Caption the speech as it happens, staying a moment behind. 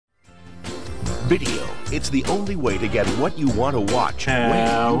Video. It's the only way to get what you want to watch.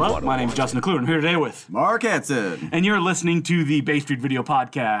 Hello, my name's Justin Decloux. I'm here today with Mark Hanson. And you're listening to the Bay Street Video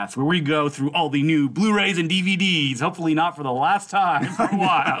Podcast, where we go through all the new Blu-rays and DVDs, hopefully not for the last time for a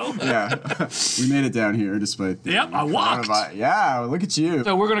while. Yeah, we made it down here despite the... Yep, I walked. Yeah, look at you.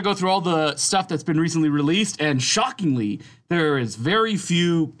 So we're going to go through all the stuff that's been recently released, and shockingly, there is very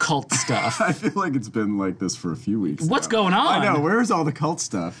few cult stuff. I feel like it's been like this for a few weeks What's now. going on? I know, where's all the cult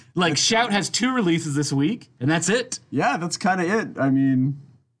stuff? Like, Shout has 2 releases this week, and that's it. Yeah, that's kind of it. I mean...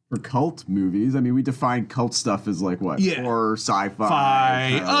 For cult movies, I mean, we define cult stuff as like what? Yeah. Horror,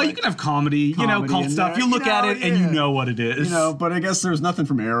 sci-fi. Oh, you can have comedy, cult stuff. You look at it and you know what it is. You know, but I guess there's nothing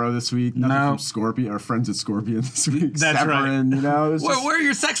from Arrow this week. Nothing from Scorpion. Our friends at Scorpion this week. That's Severin, right. You know, where are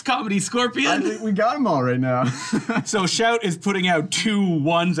your sex comedies, Scorpion? I think we got them all right now. So Shout is putting out 2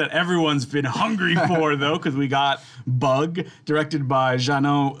 ones that everyone's been hungry for, though, because we got Bug, directed by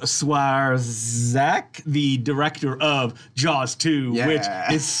Jeannot Swarzak, the director of Jaws 2, which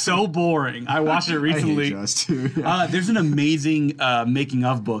is so boring. I watched it recently. I hate Jaws 2. Yeah. There's an amazing making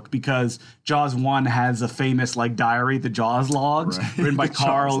of book because Jaws 1 has a famous diary, the Jaws logs, written by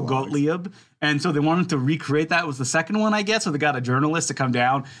Carl Gottlieb. And so they wanted to recreate that. It was the second one, I guess. So they got a journalist to come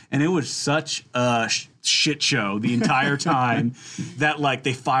down, and it was such a shit show the entire time that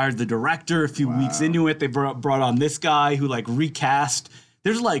they fired the director a few weeks into it. They brought on this guy who recast.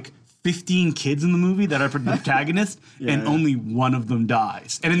 There's 15 kids in the movie that are the protagonist, and only one of them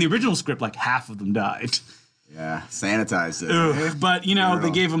dies. And in the original script, half of them died. Yeah, sanitized it. But,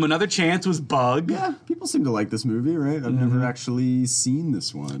 they gave him another chance, was Bug. Yeah, people seem to like this movie, right? I've never actually seen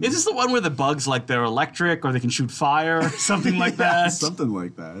this one. Is this the one where the bugs, they're electric or they can shoot fire? Something like that? Something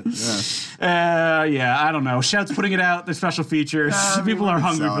like that, yeah. Yeah, I don't know. Shout's putting it out. Their special features. People are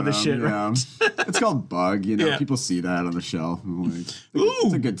hungry for this shit, right? It's called Bug, people see that on the shelf.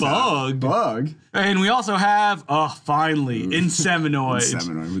 It's a good Bug. Bug. And we also have, finally,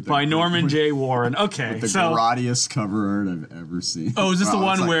 Inseminoid by Norman J. Warren. Okay, the grottiest cover art I've ever seen. Oh, is this the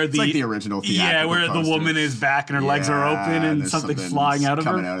one where it's the original theatrical where poster. The woman is back and her legs are open and something's flying out of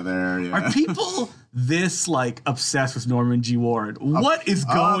her? Coming out of there, yeah. Are people this obsessed with Norman G. Warren? What is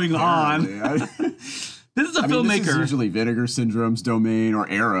going on? This is a filmmaker. This is usually Vinegar Syndrome's domain or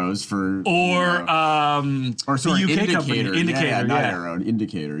Arrows for... Or sorry, the UK Indicator. Company. Indicator, not Arrow.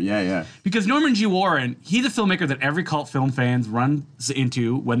 Indicator, yeah. Because Norman G. Warren, he's a filmmaker that every cult film fans runs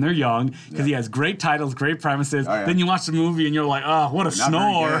into when they're young because he has great titles, great premises. Then you watch the movie and you're like, oh, what a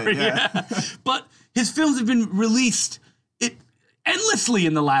snore. Good, But his films have been released endlessly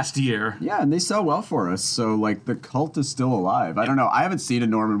in the last year. Yeah, and they sell well for us. So, the cult is still alive. I don't know. I haven't seen a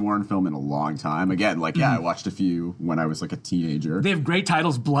Norman Warren film in a long time. Again, I watched a few when I was, a teenager. They have great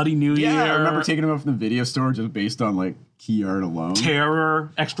titles. Bloody New Year. Yeah, I remember taking them up from the video store just based on, key art alone.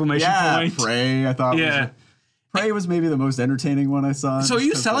 Terror, exclamation point. Prey, I thought was... Prey was maybe the most entertaining one I saw. So are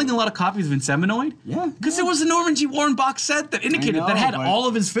you selling a lot of copies of Inseminoid? Yeah. Because there was a Norman G. Warren box set that indicated that had all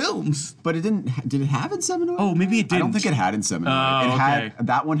of his films. But it didn't... Did it have Inseminoid? Oh, maybe it didn't. I don't think it had Inseminoid.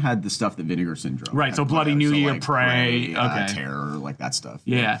 That one had the stuff that Vinegar Syndrome. Right, so Bloody New Year, Prey, Terror, that stuff.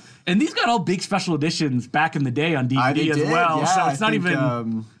 Yeah. And these got all big special editions back in the day on DVD as well. Yeah, so it's not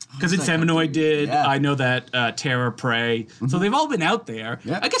even... Because Inseminoid did. Yeah. I know that Terror, Prey. So they've all been out there.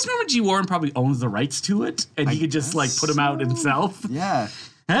 Yeah. I guess Norman G. Warren probably owns the rights to it, and he could just put them out himself. Yeah.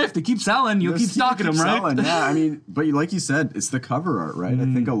 Hey, if they keep selling, you'll keep stocking them, right? Selling. Yeah, but like you said, it's the cover art, right? I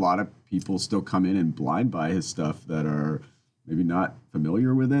think a lot of people still come in and blind buy his stuff that are maybe not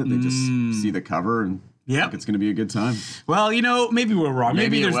familiar with it. They just see the cover and... I think it's going to be a good time. Well, maybe we're wrong.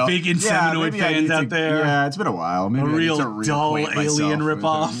 Maybe there's big Inseminoid fans out there. Yeah, it's been a while. Maybe a real dull alien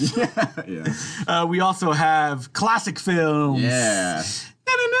ripoff. Yeah. We also have classic films. Yeah.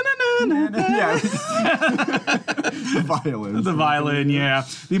 The violin, yeah.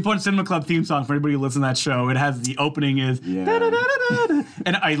 The Important Cinema Club theme song for anybody who listens to that show. It has the opening is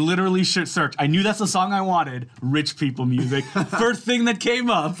and I literally should search. I knew that's the song I wanted. Rich people music. First thing that came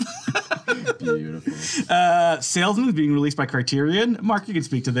up. Beautiful. Salesman is being released by Criterion. Mark, you can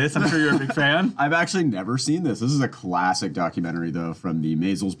speak to this. I'm sure you're a big fan. I've actually never seen this. This is a classic documentary, though, from the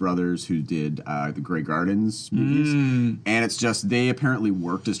Maisels brothers who did the Grey Gardens movies. And it's just, they apparently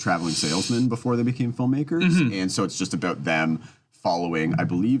worked as traveling salesmen before they became filmmakers. And so it's just about them following, I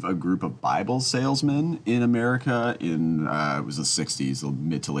believe, a group of Bible salesmen in America in, it was the 60s, the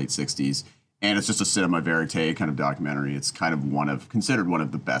mid to late 60s. And it's just a cinema verite kind of documentary. It's kind of considered one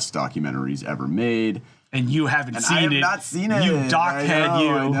of the best documentaries ever made. And you haven't seen it. I have not seen it. You dockhead,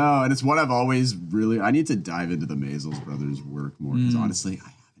 I know. And it's one I've always really... I need to dive into the Maisels brothers' work more. Because honestly, I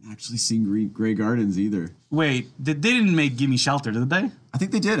haven't actually seen Grey Gardens either. Wait, they didn't make Gimme Shelter, did they? I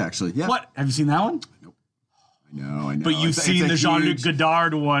think they did, actually. Yeah. What? Have you seen that one? I know. But you've seen the Jean-Luc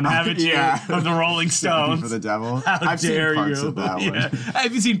Godard one, haven't you? Of the Rolling Stones. For the Devil. I've seen parts you. of that one.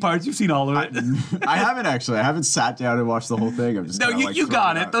 Have you seen parts? You've seen all of it. I haven't actually. I haven't sat down and watched the whole thing. I'm just you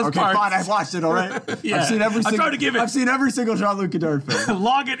got it. Those okay, parts. fine. I've watched it. All right. Yeah. I've seen every single Jean-Luc Godard film.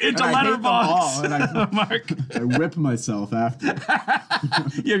 Log it into Letterboxd. And Mark. I whip myself after.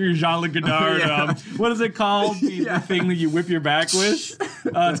 You have your Jean-Luc Godard. What is it called? The thing that you whip your back with?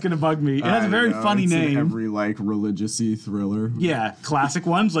 It's gonna bug me. It has a very funny name. Every religious-y thriller. Yeah, classic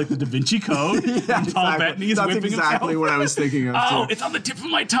ones like the Da Vinci Code. And Paul Bettany is whipping himself. That's exactly what I was thinking of. Oh, it's on the tip of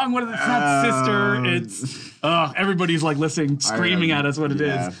my tongue. What is it? It's not sister. It's everybody's like listening, screaming at us what it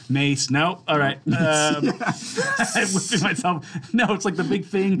is. Mace. No. All right. I'm whipping myself. No, it's like the big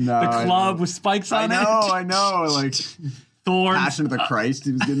thing. The club with spikes on it. I know. Like Thorns. Passion of the Christ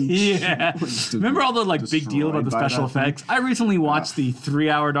he was getting. Yeah. Remember all the big deal about the special effects? I recently watched the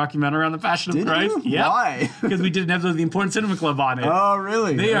 3-hour documentary on the Passion of Christ. Yeah. Why? Because we did an episode of the Important Cinema Club on it. Oh,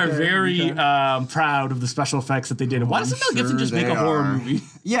 really? They are very proud of the special effects that they did. Why doesn't Mel Gibson just make a horror movie?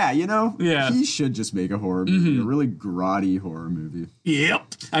 Yeah, he should just make a horror movie, a really grotty horror movie.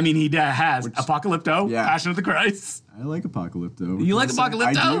 Yep. I mean, he has Apocalypto, Passion of the Christ. I like Apocalypto. You like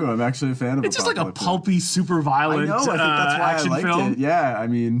Apocalypto? I do. I'm actually a fan of it. It's just like a pulpy, super violent I think that's why action I liked film. it. Yeah, I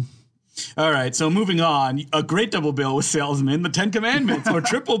mean... All right, so moving on, a great double bill with Salesman, the 10 Commandments, or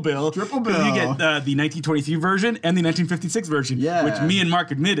triple bill. Triple bill. You get the 1923 version and the 1956 version, which me and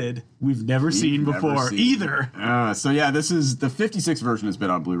Mark admitted we've never seen before either. This is the 56 version has been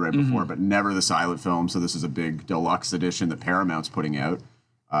on Blu-ray before, but never the silent film, so this is a big deluxe edition that Paramount's putting out.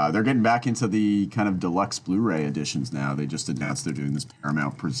 They're getting back into the kind of deluxe Blu-ray editions now. They just announced they're doing this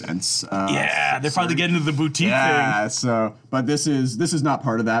Paramount Presents. They're finally getting into the boutique thing. Yeah, but this is not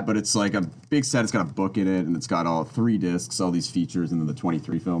part of that, but it's like a big set. It's got a book in it, and it's got all 3 discs, all these features, and then the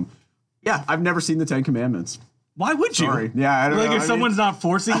 23 film. Yeah, I've never seen the 10 Commandments. Why would you? Sorry. Yeah, I don't know. If someone's not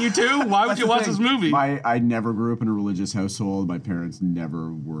forcing you to, why would you watch this movie? I never grew up in a religious household. My parents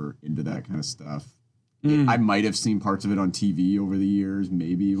never were into that kind of stuff. I might have seen parts of it on TV over the years,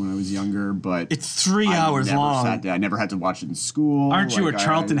 maybe when I was younger, but it's 3 hours long. I never had to watch it in school. Aren't you a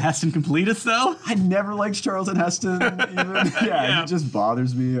Charlton Heston completist, though? I never liked Charlton Heston. Even. It just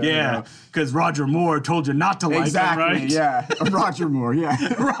bothers me. Because Roger Moore told you not to like him, right? Yeah, Roger Moore. Yeah,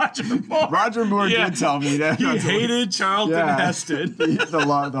 Roger Moore did tell me that he hated Charlton Heston.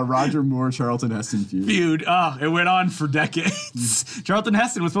 the Roger Moore Charlton Heston feud. It went on for decades. Charlton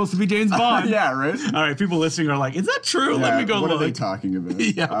Heston was supposed to be James Bond. Yeah, right. All right, people listening are like, is that true? Let me go look. What are they talking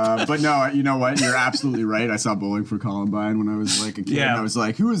about? But no, you know what? You're absolutely right. I saw Bowling for Columbine when I was like a kid. And I was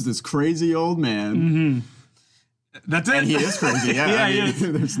like, who is this crazy old man? Mm-hmm. That's it. And he is crazy. Yeah, he is.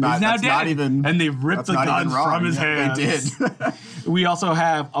 He's now dead. Not even, and they ripped the guns from his hands. They did. We also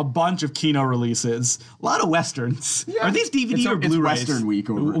have a bunch of kino releases. A lot of Westerns. Yeah. Are these DVD or Blu-rays? It's Western Week.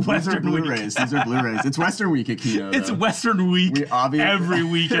 Western Blu-rays. These are Blu-rays. It's Western Week at Kino. It's Western Week every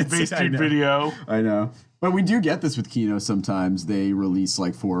week at Bay Street Video. I know. But we do get this with Kino sometimes. They release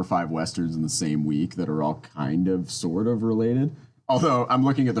like 4 or 5 Westerns in the same week that are all kind of, sort of related. Although I'm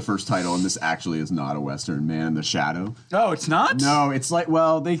looking at the first title, and this actually is not a Western, Man in the Shadow. Oh, it's not? No, it's like,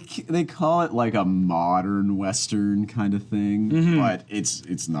 well, they call it like a modern Western kind of thing, but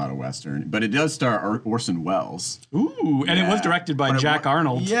it's not a Western. But it does star Orson Welles. Ooh, and it was directed by Jack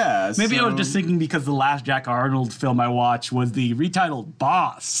Arnold. Yeah. Maybe I was just thinking because the last Jack Arnold film I watched was the retitled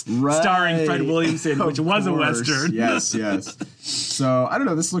Boss, starring Fred Williamson, which was a Western. Yes. So, I don't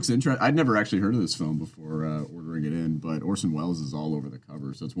know, this looks interesting. I'd never actually heard of this film before ordering it in, but Orson Welles is all over the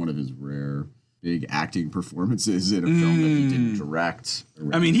cover, so it's one of his rare big acting performances in a film that he didn't direct.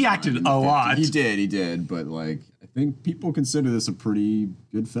 I mean, he acted a lot. He did, but like, I think people consider this a pretty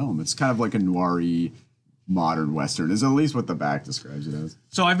good film. It's kind of like a noir-y modern Western, is at least what the back describes it as.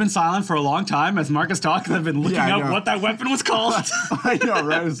 So I've been silent for a long time as Marcus talks. I've been looking up what that weapon was called. I know,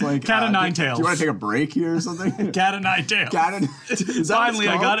 right? It's like Cat of Nine Tails. Do you want to take a break here or something? Cat of Nine Tails. Finally,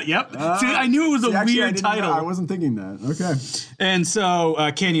 I got it. Yep. See, I knew it was a weird title. I wasn't thinking that. Okay. And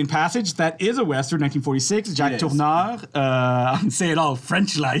so Canyon Passage, that is a Western, 1946. Jacques Tourneur. Say it all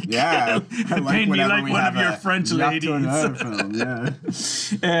French-like. Yeah. Paint me like one of your French ladies. Film, yeah.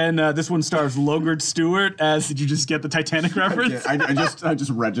 And this one stars Logard Stewart as, did you just get the Titanic reference? I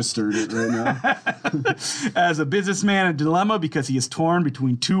just registered it right now. As a businessman in a dilemma because he is torn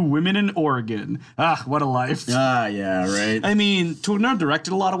between two women in Oregon. Ah, what a life. Ah, yeah, right. I mean, Tourneur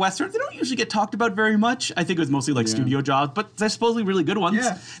directed a lot of Westerns. They don't usually get talked about very much. I think it was mostly like studio jobs, but they're supposedly really good ones.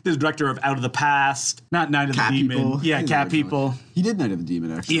 Yeah. There's a director of Out of the Past, not Night of the Demon. People. Yeah, Cat People. He did Night of the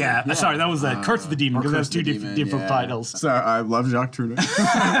Demon, actually. Yeah. Sorry, that was Curse of the Demon, because that's two different titles. So I love Jacques Tourneur.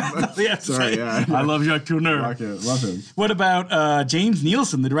 Sorry, I love Jacques Tourneur. Love him. What about James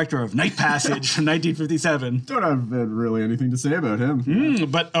Nielsen, the director of Night Passage from 1957? Don't have really anything to say about him.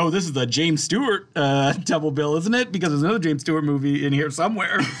 But, this is the James Stewart double bill, isn't it? Because there's another James Stewart movie in here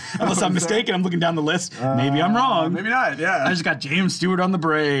somewhere. Unless I'm mistaken, I'm looking down the list. Maybe I'm wrong. Maybe not, yeah. I just got James Stewart on the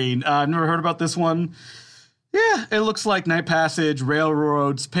brain. I've never heard about this one. Yeah, it looks like Night Passage,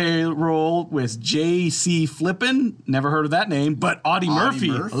 Railroad's Payroll with J.C. Flippin. Never heard of that name, but Audie Murphy.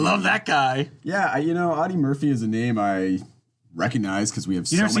 I love that guy. Yeah, Audie Murphy is a name I recognize because we have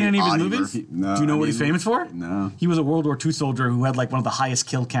so many. You never seen any of his Audie movies? Murphy. No. Do you know what he's famous for? No. He was a World War II soldier who had like one of the highest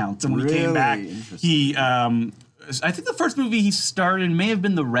kill counts. And when he came back, he, I think the first movie he starred in may have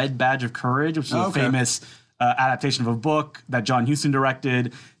been The Red Badge of Courage, which is a famous adaptation of a book that John Huston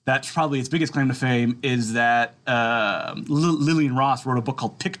directed. That's probably its biggest claim to fame is that Lillian Ross wrote a book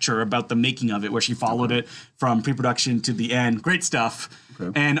called Picture about the making of it, where she followed it from pre-production to the end. Great stuff.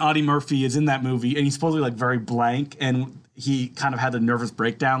 Okay. And Audie Murphy is in that movie, and he's supposedly like very blank, and he kind of had a nervous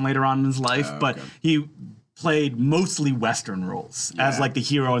breakdown later on in his life, but he played mostly Western roles as like the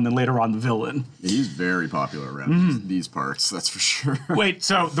hero and then later on the villain. Yeah, he's very popular around these parts, that's for sure. Wait,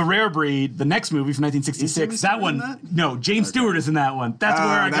 so The Rare Breed, the next movie from 1966, that one, no, James Stewart is in that one. That's where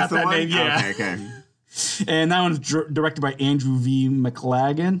I got that name, yeah. Okay. And that one's directed by Andrew V.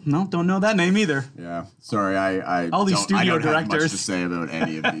 McLagan. No, don't know that name either. Yeah, sorry, I all these studio directors have much to say about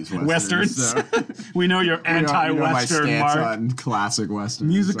any of these westerns. So. We know you're anti-western, my stance Mark. on classic westerns,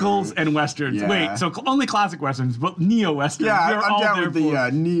 musicals and westerns. Yeah. Wait, so only classic westerns, but neo-westerns. Yeah, I'm down with the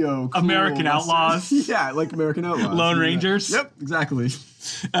neo American Outlaws. Yeah, like American Outlaws. Lone Rangers. Yep, exactly.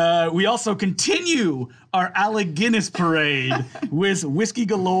 We also continue our Alec Guinness parade with Whisky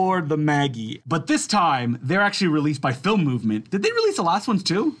Galore, the Maggie. But this time, they're actually released by Film Movement. Did they release the last ones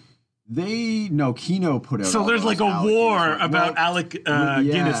too? Kino put out. So there's like a war about Alec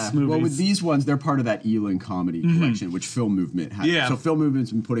Guinness movies. Well, with these ones, they're part of that Ealing comedy collection, which Film Movement has. Yeah. So Film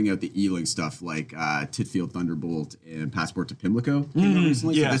Movement's been putting out the Ealing stuff like Titfield Thunderbolt and Passport to Pimlico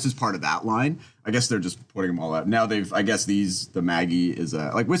recently. Yeah. So this is part of that line. I guess they're just putting them all out. Now the Maggie is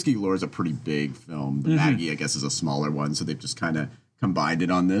like Whisky Galore is a pretty big film. The Maggie, I guess, is a smaller one. So they've just kind of combined it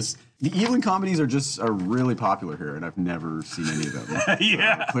on this. The Ealing comedies are really popular here, and I've never seen any of them.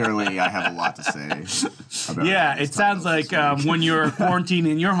 So clearly, I have a lot to say about it sounds like when you're quarantined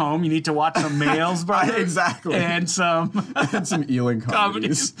in your home, you need to watch some Males Brothers. Exactly. And some Ealing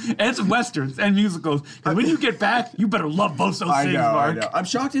comedies. And some Westerns and musicals. Because when you get back, you better love both those things, Mark. I know. I'm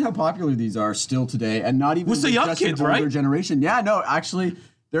shocked at how popular these are still today, and not even with the young kids, older generation. Yeah, no, actually...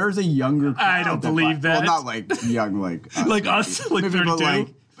 There's a younger crowd. I don't believe that. Well, not like young, like us. Like us, like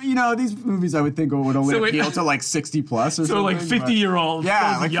 32. But these movies I would think would only appeal to like 60 plus or something. So like 50-year-olds.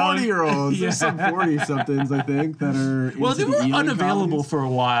 Yeah, like 40-year-olds. There's some 40-somethings, I think, that are well, they were unavailable for a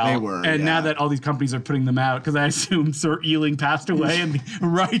while. They were, and now that all these companies are putting them out, because I assume Sir Ealing passed away and the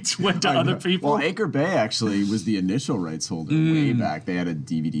rights went to other people. Well, Anchor Bay actually was the initial rights holder way back. They had a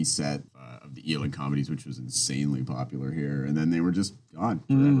DVD set of the Ealing comedies, which was insanely popular here, and then they were just gone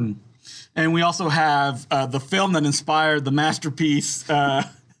forever. And we also have the film that inspired the masterpiece,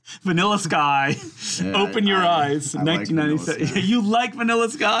 Vanilla Sky. Open Your Eyes, 1997. Like you like Vanilla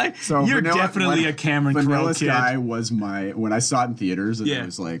Sky? So you're definitely a Cameron Crowe kid. Vanilla Sky was when I saw it in theaters, and it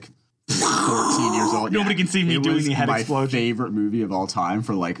was like 14 years old. Nobody can see me doing the head explosion. It was my favorite movie of all time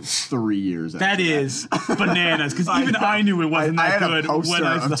for like 3 years. That is bananas, because even I knew it wasn't that good. I had a poster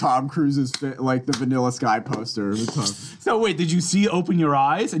of Tom Cruise's, like the Vanilla Sky poster. So wait, did you see Open Your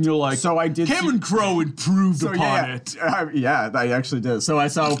Eyes? And you're like, so I did. Cameron Crowe improved upon it. I actually did. So I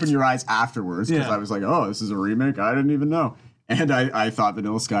saw Open Your Eyes afterwards, because I was like, oh, this is a remake? I didn't even know. And I thought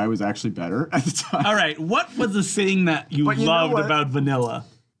Vanilla Sky was actually better at the time. All right, what was the thing that you loved about Vanilla?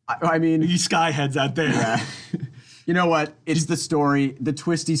 I mean, you sky heads out there. Yeah. You know what? It's the story, the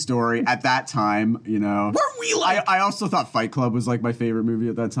twisty story at that time, Weren't we like... I also thought Fight Club was like my favorite movie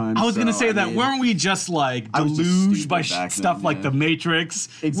at that time. I was going to say that. Weren't we just like deluged by stuff like The Matrix?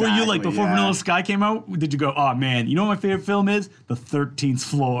 Exactly. Were you like, before Vanilla Sky came out, did you go, oh man, you know what my favorite film is? The 13th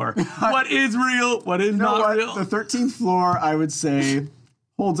Floor. What is real? What is not real? The 13th Floor, I would say,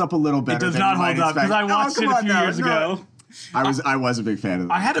 holds up a little better. It does not hold up, because I watched it a few years ago. I was a big fan of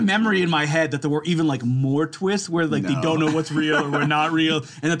that. I had a memory in my head that there were even like more twists where like they don't know what's real or we're not real,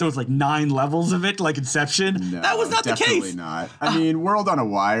 and that there was like 9 levels of it, like Inception. No, that was not the case. Definitely not. I mean, World on a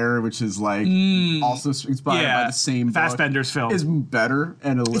Wire, which is like also inspired by the same book, Fassbender's film, is better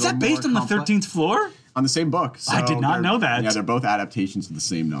and a little. Is that based on the 13th floor? On the same book. So I did not know that. Yeah, they're both adaptations of the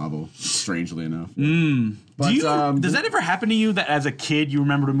same novel, strangely enough. But, does that ever happen to you that as a kid you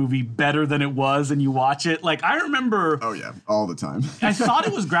remembered a movie better than it was and you watch it? Like, I remember... Oh, yeah, all the time. I thought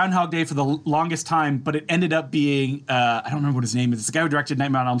it was Groundhog Day for the longest time, but it ended up being... I don't remember what his name is. It's the guy who directed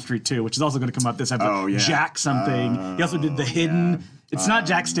Nightmare on Elm Street 2, which is also going to come up this episode. Oh, yeah. Jack something. He also did The Hidden. Yeah. It's not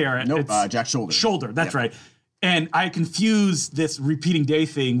Jack Starrett. Nope, it's Jack Shoulder. Shoulder, that's right. And I confused this repeating day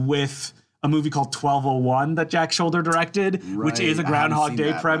thing with... a movie called 1201 that Jack Shoulder directed, which is a Groundhog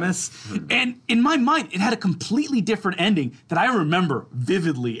Day premise. And in my mind, it had a completely different ending that I remember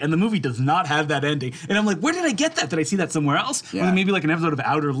vividly. And the movie does not have that ending. And I'm like, where did I get that? Did I see that somewhere else? Yeah. Was it maybe like an episode of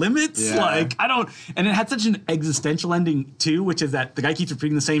Outer Limits? Yeah. Like, I don't... And it had such an existential ending, too, which is that the guy keeps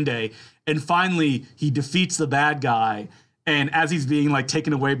repeating the same day. And finally, he defeats the bad guy. And as he's being, like,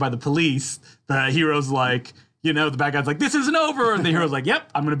 taken away by the police, the hero's like... You know, the bad guy's like, this isn't over. And the hero's like, yep,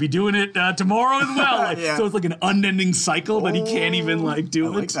 I'm going to be doing it tomorrow as well. Like, so it's like an unending cycle that he can't even like do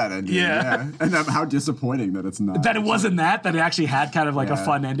it. I like that ending. Yeah. And how disappointing that it's not. That it wasn't that it actually had kind of like a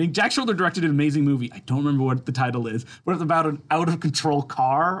fun ending. Jack Shoulder directed an amazing movie. I don't remember what the title is, but it's about an out of control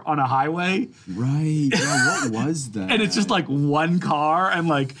car on a highway. Right. Yeah, what was that? And it's just like one car and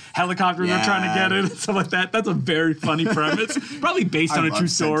like helicopters are trying to get it and stuff like that. That's a very funny premise. Probably based on a true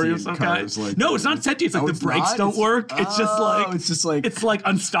story of some kind. Like no, it's not sentient. It's like the brakes don't work. It's just like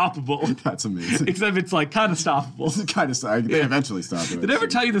unstoppable. That's amazing. Except it's like kind of stoppable. They eventually stop it. Did I ever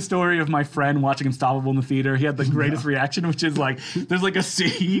tell you the story of my friend watching Unstoppable in the theater? He had the greatest reaction, which is like there's like a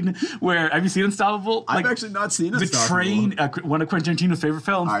scene where have you seen Unstoppable? I've actually not seen Unstoppable. The train, one of Quentin Tarantino's favorite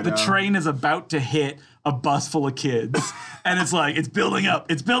films. The train is about to hit a bus full of kids, and it's like it's building up,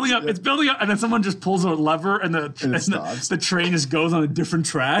 and then someone just pulls a lever, and the train just goes on a different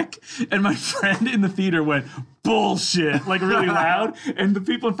track. And my friend in the theater went bullshit, like really loud, and the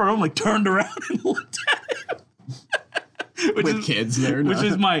people in front of him like turned around and looked at him. Kids there, which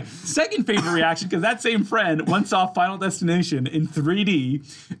is my second favorite reaction because that same friend once saw Final Destination in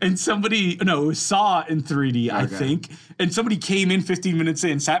 3D, and saw in 3D, I think, and somebody came in 15 minutes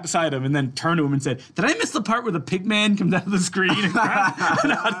in, sat beside him, and then turned to him and said, "Did I miss the part where the pig man comes out of the screen and grabs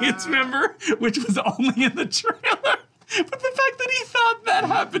an audience member?" Which was only in the trailer. But the fact that he thought that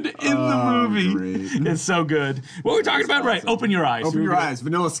happened in the movie is so good. What were we talking about? Awesome. Right, Open Your Eyes. Open Your Eyes,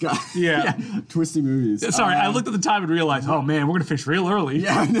 Vanilla Sky. Yeah. Twisty movies. Sorry, I looked at the time and realized, oh man, we're going to finish real early.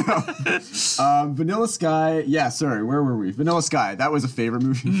 Yeah, I know. Vanilla Sky, where were we? Vanilla Sky, that was a favorite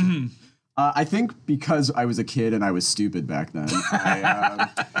movie. Mm-hmm. I think because I was a kid and I was stupid back then,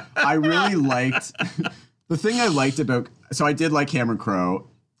 I really liked... The thing I liked about... So I did like Cameron Crowe.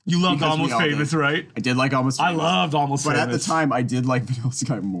 You loved Almost Famous, right? I did like Almost Famous. I loved Almost Famous. But at the time, I did like Vanilla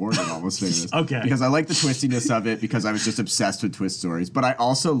Sky more than Almost Famous. Okay. Because I liked the twistiness of it, because I was just obsessed with twist stories. But I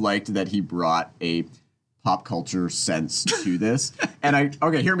also liked that he brought a pop culture sense to this. And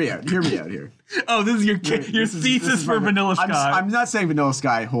hear me out here. Oh, this is your thesis for Vanilla Sky. I'm not saying Vanilla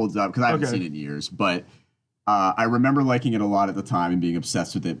Sky holds up, because I haven't seen it in years. But I remember liking it a lot at the time and being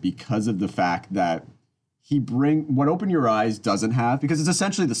obsessed with it because of the fact that what Open Your Eyes doesn't have, because it's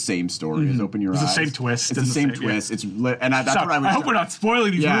essentially the same story as Open Your Eyes. It's the same twist. It's the same twist. Yeah. That's what I was. I hope we're not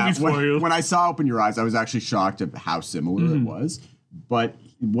spoiling these movies for you. When I saw Open Your Eyes, I was actually shocked at how similar it was. But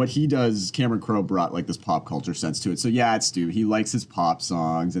what he does, Cameron Crowe brought like this pop culture sense to it. So yeah, it's Stu. He likes his pop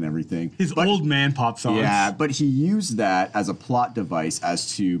songs and everything. His old man pop songs. Yeah, but he used that as a plot device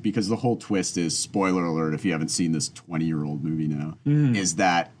because the whole twist is, spoiler alert if you haven't seen this 20-year-old movie now, is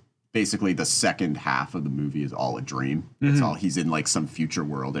that basically the second half of the movie is all a dream. It's all, he's in like some future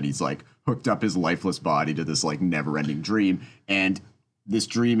world and he's like hooked up his lifeless body to this like never-ending dream. And this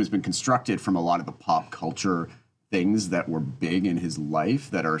dream has been constructed from a lot of the pop culture things that were big in his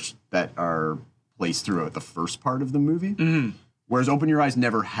life that are placed throughout the first part of the movie. Whereas Open Your Eyes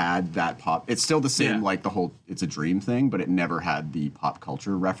never had that pop. It's still the same, like the whole it's a dream thing, but it never had the pop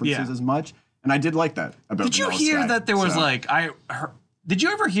culture references as much. And I did like that about Did you hear that there was did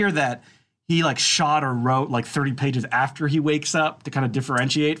you ever hear that he like shot or wrote like 30 pages after he wakes up to kind of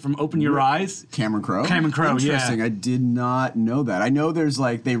differentiate from Open Your Eyes? Cameron Crowe? Interesting. Yeah. I did not know that. I know there's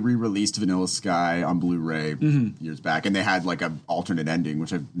like, they re-released Vanilla Sky on Blu-ray years back, and they had like an alternate ending,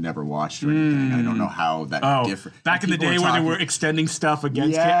 which I've never watched or anything. I don't know how that different. Back in the day where they were extending stuff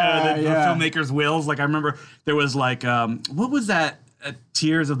against the filmmakers' wills. Like I remember there was like, what was that?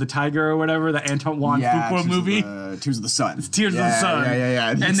 Tears of the Tiger or whatever, the Antoine Fuqua movie. Tears of the Sun. It's Tears of the Sun.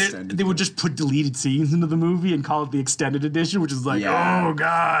 Yeah. And they would just put deleted scenes into the movie and call it the extended edition, which is like, oh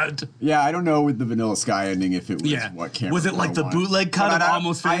God. Yeah, I don't know with the Vanilla Sky ending if it was what camera. Was it like the bootleg cut of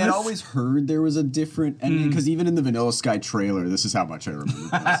Almost Famous? I had always heard there was a different ending because even in the Vanilla Sky trailer, this is how much I remember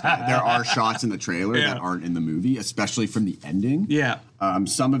Vanilla Sky. There are shots in the trailer that aren't in the movie, especially from the ending. Yeah.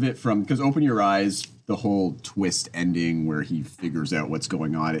 Some of it because Open Your Eyes, the whole twist ending where he figures out what's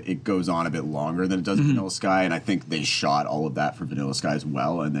going on, it goes on a bit longer than it does Vanilla Sky, and I think they shot all of that for Vanilla Sky as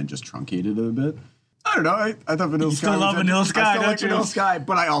well and then just truncated it a bit. I don't know. I thought Vanilla Sky. You still love Vanilla Sky, I still like Vanilla Sky,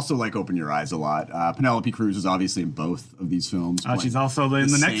 but I also like Open Your Eyes a lot. Penelope Cruz is obviously in both of these films. She's also in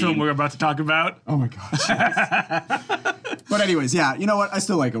the next film we're about to talk about. Oh my gosh. But anyways, yeah, you know what? I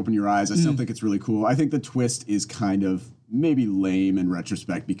still like Open Your Eyes. I still think it's really cool. I think the twist is kind of maybe lame in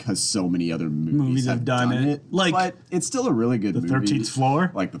retrospect because so many other movies have done it. But it's still a really good movie. The 13th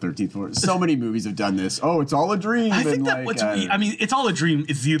Floor? Like The 13th Floor. So many movies have done this. Oh, it's all a dream. I think It's All a Dream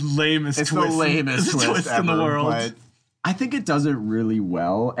is the lamest twist. It's the lamest twist ever, in the world. But I think it does it really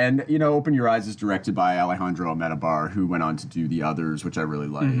well. And, Open Your Eyes is directed by Alejandro Amenabar, who went on to do The Others, which I really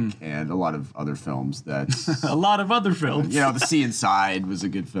like, and a lot of other films that... a lot of other films. The Sea Inside was a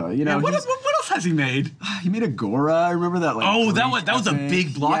good film. What else has he made? He made Agora. I remember that. That was a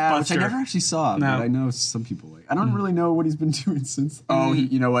big blockbuster. Which I never actually saw, but I know some people like. I don't really know what he's been doing since. Oh,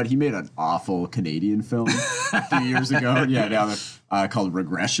 you know what? He made an awful Canadian film a few years ago. Called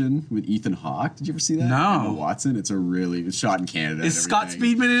Regression with Ethan Hawke. Did you ever see that? No. Emma Watson. It was shot in Canada. Is Scott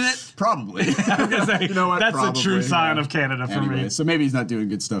Speedman in it? Probably. I was gonna say, you know what? That's Probably, a true sign of Canada for me. So maybe he's not doing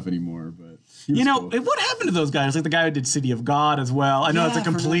good stuff anymore, but. Cool. What happened to those guys? Like the guy who did City of God as well. I know it's a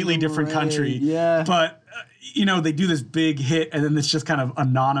completely different country. Yeah. But, they do this big hit and then it's just kind of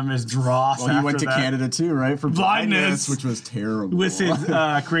anonymous dross. Well, he went to Canada too, right? For Blindness, which was terrible. With his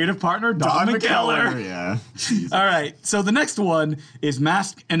creative partner, Don McKellar. Yeah. All right. So the next one is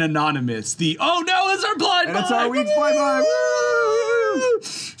Masked and Anonymous. Oh no, it's our blind and it's our week's blind buy.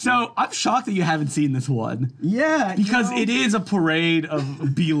 So I'm shocked that you haven't seen this one. Yeah. Because it is a parade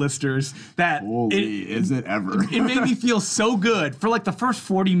of B-listers that... is it ever? It made me feel so good. For like the first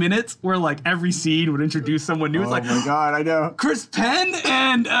 40 minutes where like every scene would introduce someone new. It's like, oh my God, I know. Chris Penn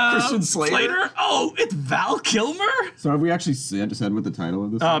and Christian Slater. Oh, it's Val Kilmer? So have we actually said what the title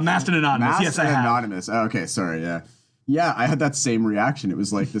of this is? Masked and Anonymous. Yes, I have. Anonymous. Oh, okay, sorry, yeah. Yeah, I had that same reaction. It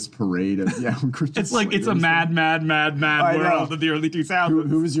was like this parade of Christian It's like Slater it's a mad world of the early 2000s.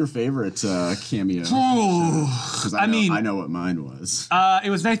 Who was your favorite cameo? Because I know what mine was. It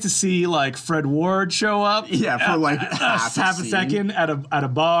was nice to see like Fred Ward show up. Yeah, for like half a second at a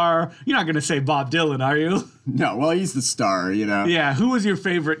bar. You're not gonna say Bob Dylan, are you? No, well, he's the star, Yeah, who was your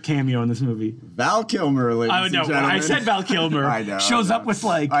favorite cameo in this movie? Val Kilmer, ladies and gentlemen. I said Val Kilmer. I know. Shows up with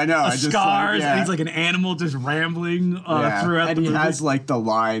like scars, and he's like an animal just rambling throughout the movie. And he has like the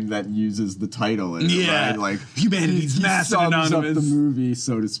line that uses the title in it, right? Like, humanity's Masked and Anonymous. Sums up the movie,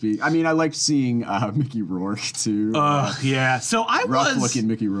 so to speak. I mean, I liked seeing Mickey Rourke, too. So I was rough-looking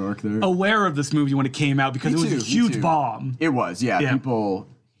Mickey Rourke there. Aware of this movie when it came out because it was a huge bomb. It was, yeah. People...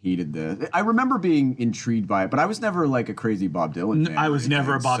 hated this. I remember being intrigued by it, but I was never like a crazy Bob Dylan fan. I was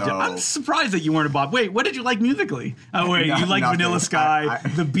never a Bob Dylan. I'm surprised that you weren't a Bob. Wait, what did you like musically? You like Vanilla Sky,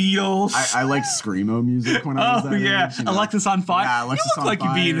 The Beatles. I liked screamo music when I was that age, Alexis on Fire. Yeah, Alexis you look like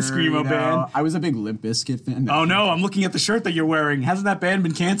you'd be in a screamo band. I was a big Limp Bizkit fan. Oh no, I'm looking at the shirt that you're wearing. Hasn't that band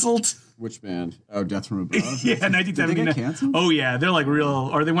been canceled? Which band? Oh, Death from Above. 1979. Did they get canceled? Oh yeah, they're like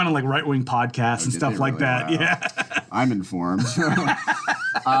real, or they went on like right-wing podcasts and stuff like that. Wow. Yeah, I'm informed.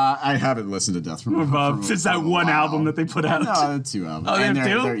 I haven't listened to Death from Above since that one album that they put out. No, 2 albums. Oh, and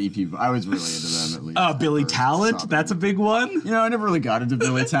their EP. I was really into them at least. Billy Talent, that's a big one. I never really got into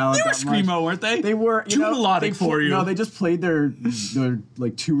Billy Talent. They were screamo, weren't they? They were too melodic for you. No, they just played their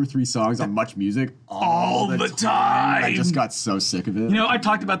like 2 or 3 songs on Much Music all the time. I just got so sick of it. I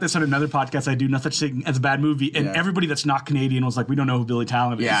talked about this on another podcast I do, No Such Thing as a Bad Movie, and everybody that's not Canadian was like, we don't know who Billy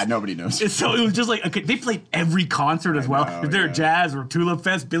Talent is. Yeah, nobody knows. So it was just like, okay, they played every concert as well. If they're a jazz or Tulip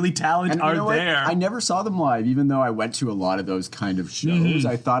Fest, Billy Talent are there. I never saw them live, even though I went to a lot of those kind of shows.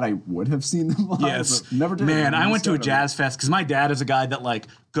 I thought I would have seen them live. Yes. But never did. Man, I went to a jazz fest because my dad is a guy that like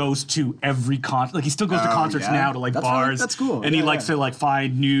goes to every concert. Like he still goes to concerts now to like bars. That's cool. And he likes to like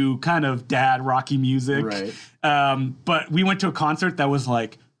find new kind of dad rocky music. Right. But we went to a concert that was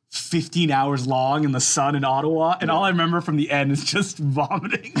like 15 hours long in the sun in Ottawa, and all I remember from the end is just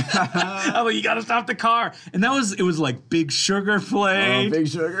vomiting. I'm like, you gotta stop the car. And it was like Big Sugar played. Oh, Big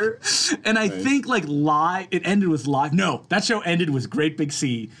Sugar. And I think like live, it ended with live. No, that show ended with Great Big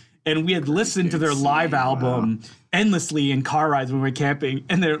Sea. and we had listened to their live album endlessly in car rides when we were camping,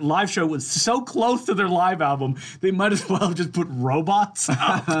 and their live show was so close to their live album, they might as well have just put robots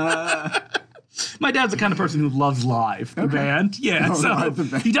out. My dad's the kind of person who loves live, the band. Yeah,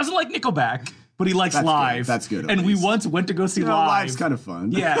 he doesn't like Nickelback, but he likes live. That's good. And we once went to go see live. Live's kind of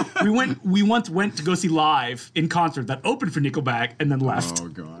fun. Yeah, we once went to go see live in concert that opened for Nickelback and then left. Oh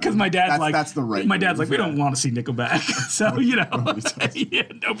god. Because my dad's that's the right. My dad's like, we don't want to see Nickelback, so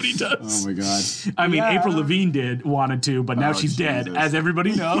nobody does. Oh my god. I mean, April Lavigne wanted to, but now she's dead, as everybody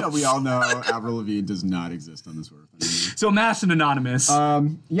knows. Yeah, we all know Avril Lavigne does not exist on this earth anymore. So Masked and Anonymous.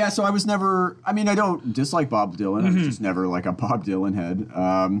 So I was never. I mean, I don't dislike Bob Dylan. I was just never like a Bob Dylan head.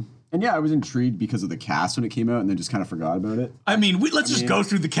 And yeah, I was intrigued because of the cast when it came out, and then just kind of forgot about it. I mean, let's just go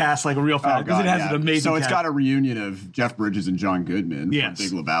through the cast like real fast because it has an amazing. So it's got a reunion of Jeff Bridges and John Goodman from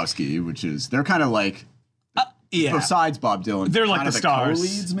Big Lebowski, which is they're kind of like. Besides Bob Dylan, they're like the stars.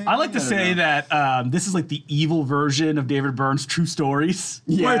 Co-leads, maybe? I like to say that this is like the evil version of David Byrne's True Stories.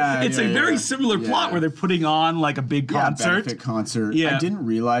 Yeah, it's a very similar plot where they're putting on like a big concert. Benefit concert. Yeah. I didn't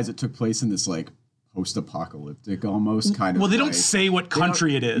realize it took place in this like post-apocalyptic almost kind of. Well, they don't say what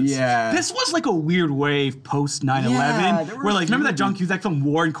country it is. Yeah. This was like a weird wave post 9/11 where like remember that John Cusack film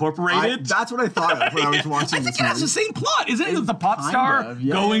War Incorporated? That's what I thought of when I was watching I think it has the same plot, isn't it? The pop star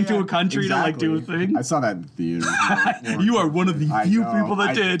going to a country to like do a thing. I saw that in the theater. You are one of the few people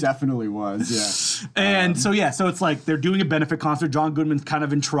that did. Definitely was, yeah. And so it's like they're doing a benefit concert. John Goodman's kind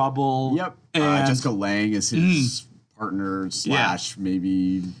of in trouble. Yep. And Jessica Lange is his partner /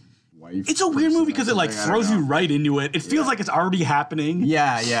 maybe wife. It's a weird movie because it like throws you right into it. It feels like it's already happening.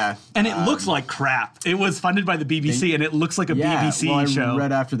 Yeah. And it looks like crap. It was funded by the BBC and it looks like a BBC show. I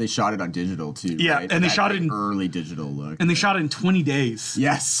read after they shot it on digital too. Yeah, right? and they shot it in early digital look. And they shot it in 20 days.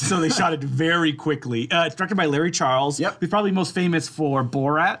 Yes. So they shot it very quickly. It's directed by Larry Charles. Yep. He's probably most famous for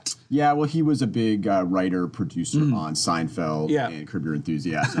Borat. Yeah, well, he was a big writer, producer on Seinfeld and Curb Your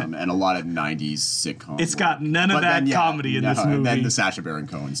Enthusiasm and a lot of 90s sitcoms. It's got none of that comedy in this movie. And then the Sacha Baron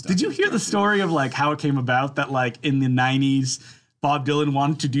Cohen stuff. Did you hear the story of like how it came about that like in the 90s, Bob Dylan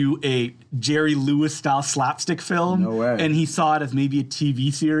wanted to do a Jerry Lewis style slapstick film? No way. And he saw it as maybe a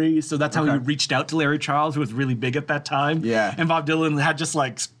TV series. So that's how he reached out to Larry Charles, who was really big at that time. Yeah. And Bob Dylan had just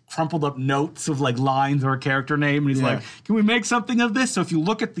like crumpled up notes of like lines or a character name, and he's like, can we make something of this? So if you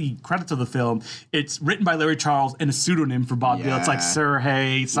look at the credits of the film, it's written by Larry Charles and a pseudonym for Bob Dylan. It's like Sir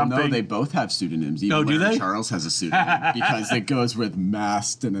Hay something. Well, no, they both have pseudonyms. Even do Larry they? Charles has a pseudonym because it goes with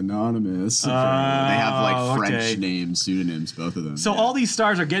Masked and Anonymous. They have like French names, pseudonyms, both of them. So all these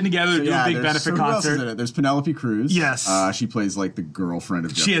stars are getting together to do a big benefit concert. Who else is in it? There's Penelope Cruz. Yes. She plays like the girlfriend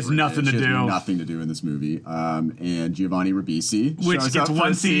of Jeff She has Bridges. nothing to do. She has nothing to do in this movie. And Giovanni Ribisi. Which gets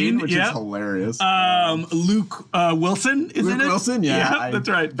one scene. Which is hilarious. Luke Wilson is in it. Luke Wilson, yeah. That's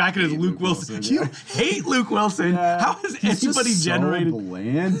right. Back in his Luke Wilson. You hate Luke Wilson. How has anybody generated? So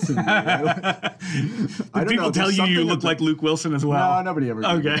bland to me. People tell you look like Luke Wilson as well. No, nobody ever.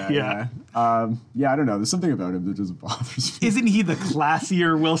 Okay, that, yeah. I don't know. There's something about him that just bothers me. Isn't he the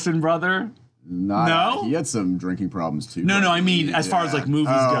classier Wilson brother? No, he had some drinking problems too. No, I mean as far as like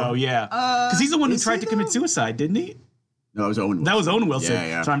movies go, because he's the one who tried to commit suicide, didn't he? No, it was Owen Wilson. That was Owen Wilson.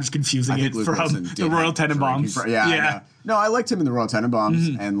 Yeah. So I'm just confusing it from the Royal Tenenbaums. Yeah. No, I liked him in the Royal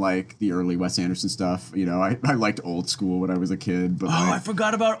Tenenbaums and like the early Wes Anderson stuff. You know, I liked Old School when I was a kid. But I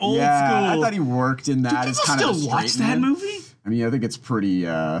forgot about Old School. I thought he worked in that. Do people still watch that movie? I mean, I think it's pretty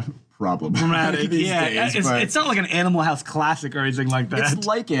problematic. Days, it's not like an Animal House classic or anything like that. It's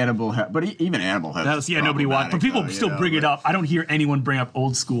like Animal House, but even Animal House. Nobody watched, but people still bring it up. I don't hear anyone bring up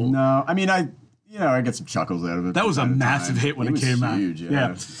Old School. No, I mean I get some chuckles out of it. That was a massive hit when it came out. Huge,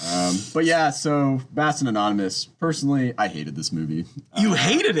 yeah. But so Masked and Anonymous. Personally, I hated this movie. You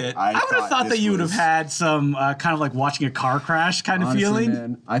hated it? I would have thought that you would have had some kind of like watching a car crash kind of feeling.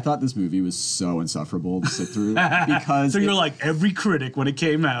 Man, I thought this movie was so insufferable to sit through because. So you're like every critic when it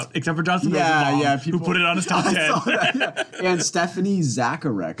came out, except for Justin Decloux, who put it on his top 10. And Stephanie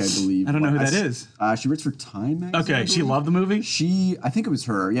Zacharek, I believe. I don't know who that is. She writes for Time magazine. Okay, she loved the movie. I think it was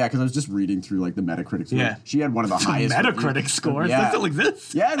her. Yeah, because I was just reading through like the Metacritic score. Yeah. She had one of the highest Metacritic scores. Yeah. They still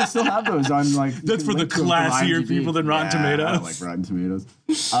exist. Yeah, they still have those on like. That's for the classier people than Rotten Tomatoes. I like Rotten Tomatoes.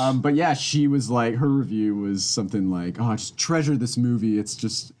 But yeah, she was like, her review was something like, just treasure this movie. It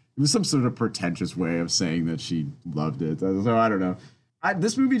was some sort of pretentious way of saying that she loved it. So I don't know.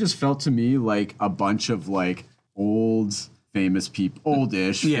 This movie just felt to me like a bunch of like famous people,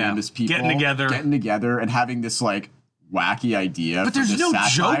 famous people getting together and having this like wacky idea. But there's no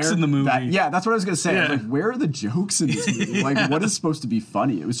jokes in the movie. That's what I was going to say. I was like, where are the jokes in this movie? Like, what is supposed to be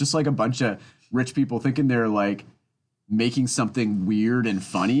funny? It was just like a bunch of rich people thinking they're like making something weird and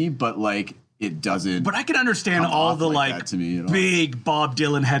funny, but like it doesn't. But I can understand all the like to me big Bob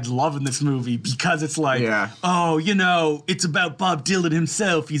Dylan heads loving this movie because it's like, oh, you know, it's about Bob Dylan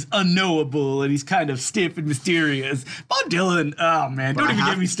himself. He's unknowable and he's kind of stiff and mysterious. Bob Dylan, oh man, don't even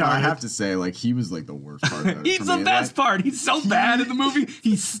get me started. I have to say, like, he was like the worst part of it. He's the best part. He's so bad in the movie.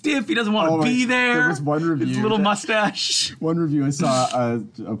 He's stiff. He doesn't want to be there. There was one review. His little mustache. One review I saw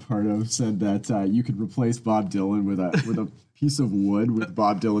a part of said that you could replace Bob Dylan with a piece of wood with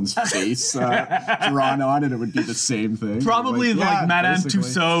Bob Dylan's face drawn on it. It would be the same thing. Probably like Madame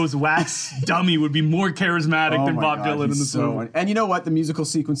Tussauds wax dummy would be more charismatic than Bob Dylan in the movie. And you know what? The musical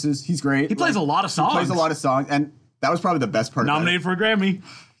sequences, he's great. He plays a lot of songs. He plays a lot of songs, and that was probably the best part. Nominated for a Grammy.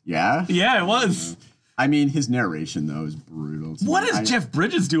 Yeah? Yeah, it was. I mean, his narration, though, is brutal. What is Jeff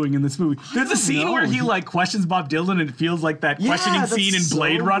Bridges doing in this movie? There's a scene where he like questions Bob Dylan, and it feels like that questioning scene in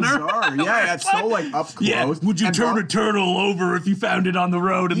Blade Runner. Yeah, it's so like up close. Yeah. Would you turn a turtle over if you found it on the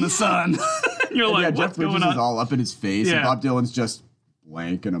road in the sun? You're like, Jeff Bridges is all up in his face, and Bob Dylan's just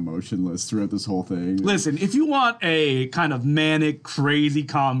blank and emotionless throughout this whole thing. Listen, if you want a kind of manic, crazy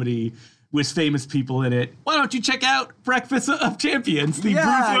comedy with famous people in it, why don't you check out Breakfast of Champions, the Bruce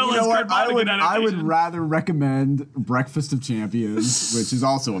Willis Kurt Vonnegut adaptation. I would rather recommend Breakfast of Champions, which is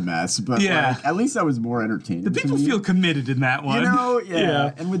also a mess, but like, at least that was more entertaining. The people feel committed in that one. You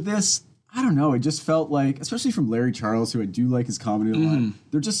know, And with this, I don't know, it just felt like, especially from Larry Charles, who I do like his comedy a lot,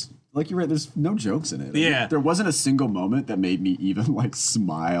 they're just, like you're right, there's no jokes in it. Yeah. There wasn't a single moment that made me even like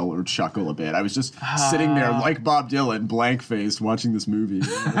smile or chuckle a bit. I was just sitting there like Bob Dylan, blank-faced, watching this movie.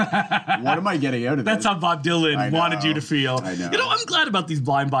 Like, what am I getting out of this? That's how Bob Dylan wanted you to feel. I know. You know, I'm glad about these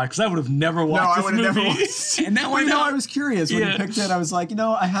blind buys because I would have never watched this movie. Never watched it. And now I know. know. I was curious when you picked it. I was like, you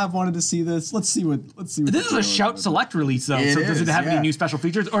know, I have wanted to see this. Let's see what. This is a Shout Select release, though. So does it have any new special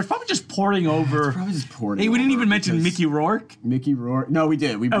features, or it's probably just porting over? It's probably just porting. Hey, we didn't even mention Mickey Rourke. Mickey Rourke. No, we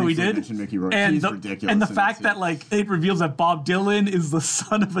did. We did mention Mickey Rourke. And he's ridiculous. And the fact that like it reveals that Bob Dylan is the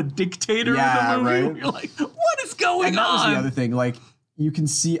son of a dictator in the movie. Right. You're like, what is going on? And that was the other thing. Like, I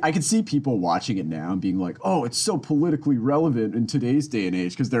can see people watching it now and being like, oh, it's so politically relevant in today's day and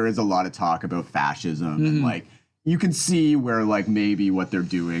age, because there is a lot of talk about fascism and like you can see where like maybe what they're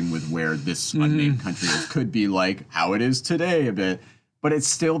doing with where this unnamed country is could be like how it is today a bit. But it's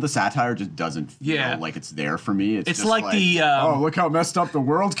still, the satire just doesn't feel like it's there for me. It's just like the... oh, look how messed up the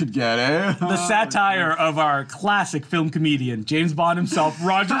world could get, eh? The satire of our classic film comedian, James Bond himself,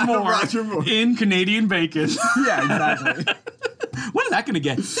 Roger Moore, in Canadian Bacon. Yeah, exactly. When is that going to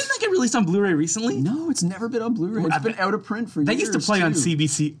get? Didn't that get released on Bluray recently? No, it's never been on Blu-ray. It's been out of print for years. They used to play on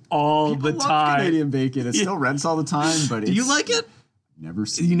CBC all the time. Love Canadian Bacon. It still rents all the time, but Do you like it? Never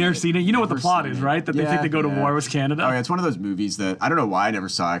seen You never seen it? You know what the plot is, right? That they think they go to war with Canada? Oh, yeah, it's one of those movies that, I don't know why I never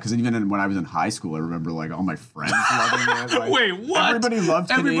saw it, because even when I was in high school, I remember like all my friends loving it. Like, wait, what? Everybody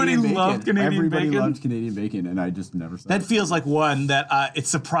loved Canadian Bacon. Everybody loved Canadian Bacon, and I just never saw it. That feels like one that it's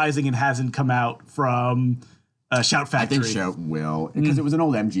surprising it hasn't come out from Shout Factory. I think Shout will, because it was an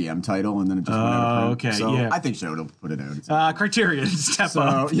old MGM title, and then it just went out of print. Okay, so I think Shout will put it out. Criterion, step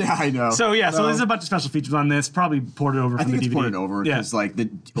up. Yeah, I know. So there's a bunch of special features on this, probably ported over from the DVD. I think it's ported over, because like the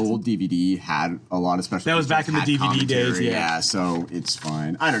old DVD had a lot of special features. That was back in the DVD days, yeah, so it's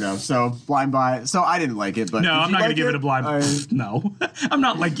fine. I don't know. So blind buy. So I didn't like it, but no, I'm not going to give it a blind buy. No, I'm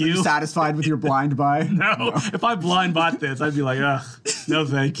not like you. Are you satisfied with your blind buy? No. If I blind bought this, I'd be like, ugh, no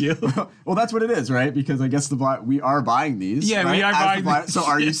thank you. Well, that's what it is, right? Because I guess we are buying these. Yeah, right? we are buying these. So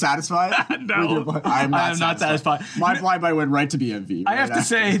are you satisfied? No, I am not satisfied. My blind buy went right to BMV. I have to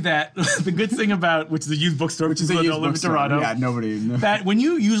say that the good thing about, which is a used bookstore, which is a used bookstore, Toronto. Yeah, nobody. That when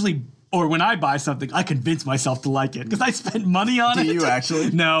you usually, or when I buy something, I convince myself to like it because I spent money on it. Do you actually?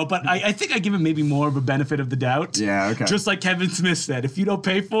 No, but I think I give it maybe more of a benefit of the doubt. Yeah, okay. Just like Kevin Smith said, if you don't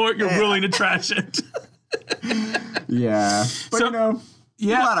pay for it, you're willing to trash it. Yeah, but so, you know.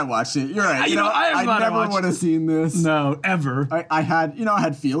 Yeah, I'm glad I watched it. You're right. I never would have seen this. No, ever. I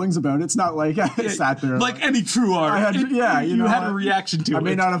had feelings about it. It's not like I sat there like any true art. You had a reaction to it. I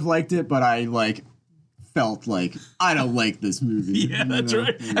may not have liked it, but I felt like I don't like this movie. Yeah, that's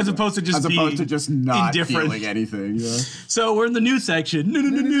right. As opposed to just not indifferent. Feeling anything. Yeah. So we're in the news section.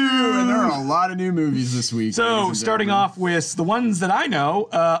 And there are a lot of new movies this week. So starting off with the ones that I know,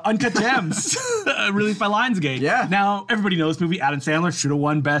 Uncut Gems, released by Lionsgate. Yeah. Now everybody knows this movie. Adam Sandler should have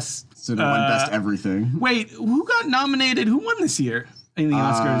won best. Best everything. Wait, who got nominated? Who won this year in the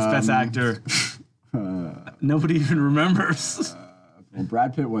Oscars Best Actor? Nobody even remembers. Well,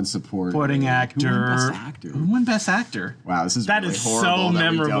 Brad Pitt won supporting actor. Who won Best Actor? Wow, this is that really is horrible so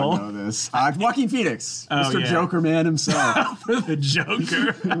memorable. We don't know this. Joaquin Phoenix, Mr. Yeah. Joker Man himself. The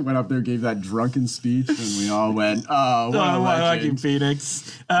Joker. Went up there, gave that drunken speech, and we all went, "Oh, what a legend." Joaquin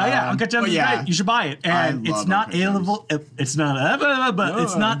Phoenix. Uncut Gems is great. You should buy it, and it's not available. It's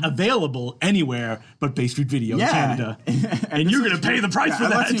not available anywhere but Bay Street Video in Canada, and you're gonna pay the price for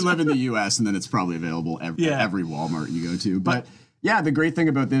that. Unless you live in the U.S., and then it's probably available every Walmart you go to, but. Yeah, the great thing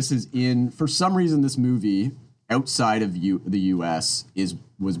about this is for some reason this movie outside of the US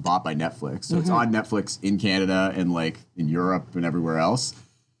was bought by Netflix. So it's on Netflix in Canada and like in Europe and everywhere else.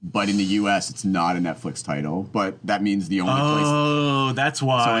 But in the US it's not a Netflix title, but that means the only place. Oh, that's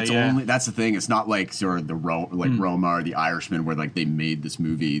why. So it's only that's the thing. It's not like sort of the Roma or the Irishman where like they made this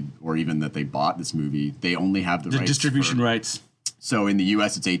movie or even that they bought this movie. They only have the rights distribution rights. So in the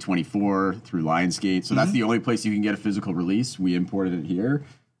U.S., it's A24 through Lionsgate. So that's the only place you can get a physical release. We imported it here.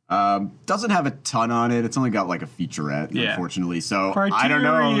 Doesn't have a ton on it. It's only got like a featurette, unfortunately. So Criterion. I don't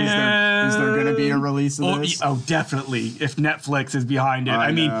know. Is there going to be a release of this? Oh, definitely. If Netflix is behind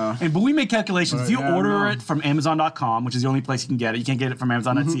it. But we make calculations. If you order it from Amazon.com, which is the only place you can get it, you can't get it from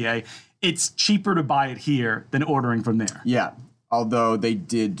Amazon.ca. It's cheaper to buy it here than ordering from there. Yeah. Although they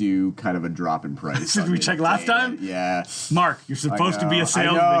did do kind of a drop in price. Did we check last time? Yeah. Mark, you're supposed to be a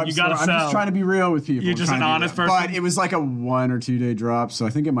salesman. You got to sell. I'm just trying to be real with people. You're just an honest person. But it was like a 1 or 2 day drop, so I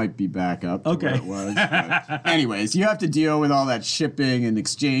think it might be back up to where it was. But anyways, you have to deal with all that shipping and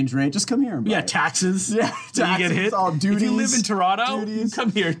exchange rate. Just come here and buy it. Taxes. Yeah, taxes. You get hit. All duties. If you live in Toronto,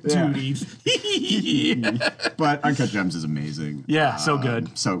 come here. Duties. But Uncut Gems is amazing. Yeah, so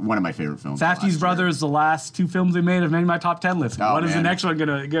good. So one of my favorite films. Safdie's Brothers, the last 2 films they made have made my top 10 list. What is the next one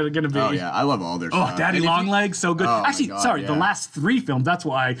gonna be? Oh yeah, I love all their stuff. Daddy Longlegs, so good. Actually, the last 3 films. That's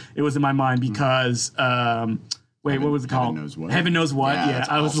why it was in my mind because. What was it called? Heaven Knows What. Yeah,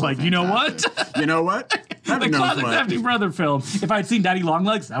 I was like, you know what? You know what? The classic Safdie Brother film. If I had seen Daddy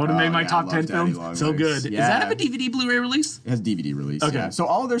Longlegs, that would have made my top 10 films. So good. Does that have a DVD Blu-ray release? It has DVD release. Okay. Yeah. So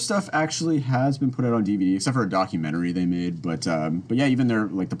all of their stuff actually has been put out on DVD, except for a documentary they made. But yeah, even their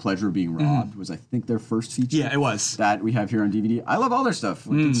The Pleasure of Being Robbed was I think their first feature. Yeah, it was. That we have here on DVD. I love all their stuff.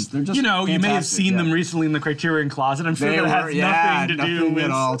 They're just you may have seen them recently in the Criterion closet. I'm sure that has nothing to do with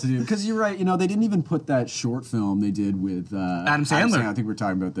at all to do. Because you're right. They didn't even put that short film they did with Adam Sandler. I think we're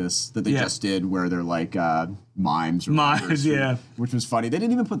talking about this that they just did where they're like mimes or mimes, which was funny. They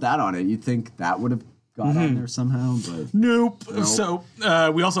didn't even put that on it. You'd think that would have got on there somehow, but nope. So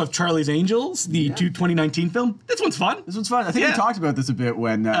we also have Charlie's Angels, the 2019 film. This one's fun. I think we talked about this a bit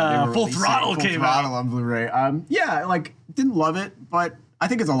when they were Full Throttle came out on Blu-ray. Didn't love it, but I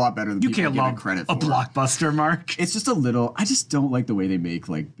think it's a lot better than people give it credit for. A blockbuster, Mark. It's just a little. I just don't like the way they make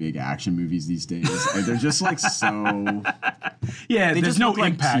like big action movies these days. They're just like so. Yeah, they there's just no look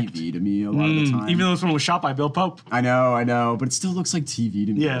impact. Like TV to me a lot of the time. Even though this one was shot by Bill Pope. I know, but it still looks like TV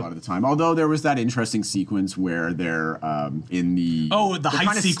to me a lot of the time. Although there was that interesting sequence where they're in the the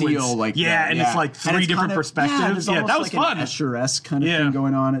height sequence, it's like 3 different perspectives. Yeah, that was like fun. An Escher-esque kind of thing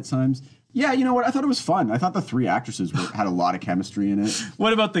going on at times. Yeah, you know what? I thought it was fun. I thought the 3 actresses had a lot of chemistry in it.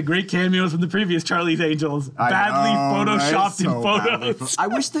 What about the great cameos from the previous Charlie's Angels? Badly photoshopped in photos. I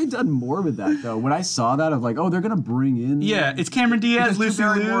wish they'd done more with that, though. When I saw that, I'm like, they're going to bring in... Yeah, it's Cameron Diaz, Lucy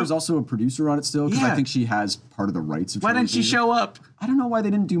Liu. Barrymore is also a producer on it still, because I think she has part of the rights of Why didn't she show up? I don't know why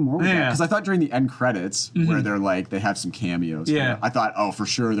they didn't do more with that. Because I thought during the end credits, where they're like, they have some cameos. Yeah. I thought, for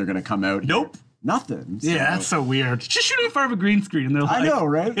sure they're going to come out. Nope. Nothing. So. Yeah, that's so weird. Just shoot it in front of a green screen, and they're like, I know,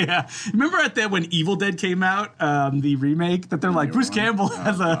 right? Yeah. Remember when Evil Dead came out, the remake, that they're like, Bruce Campbell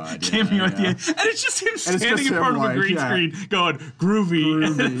has a cameo at the end, and it's just him standing in front of a green screen going, groovy.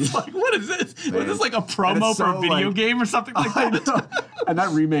 And it's like, what is this? Was this like a promo for a video game or something like that? And that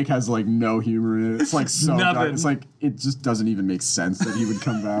remake has like no humor in it. It's like so nothing. It's like, it just doesn't even make sense that he would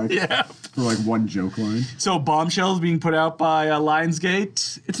come back for like one joke line. So Bombshell is being put out by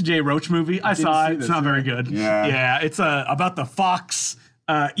Lionsgate. It's a Jay Roach movie. I saw it. It's not very good. Yeah. It's about the Fox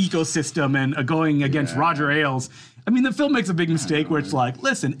ecosystem and going against Roger Ailes. I mean, the film makes a big mistake where it's like,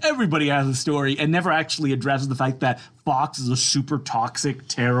 listen, everybody has a story and never actually addresses the fact that Fox is a super toxic,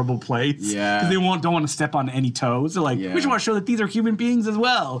 terrible place. Yeah. Because they don't want to step on any toes. They're like, we just want to show that these are human beings as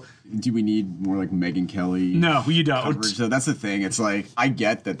well. Do we need more like Megyn Kelly? No, you don't. Coverage? So that's the thing. It's like, I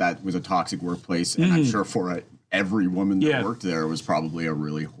get that was a toxic workplace, and I'm sure for every woman that worked there, it was probably a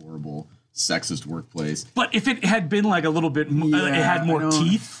really horrible sexist workplace. But if it had been like a little bit, it had more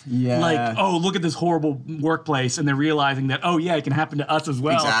teeth. Yeah. Like, oh, look at this horrible workplace, and they're realizing that, oh yeah, it can happen to us as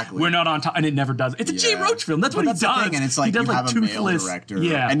well. Exactly. We're not on top, and it never does. It's a Jay Roach film. That's what he does. Thing, and it's like he does you like have a male director,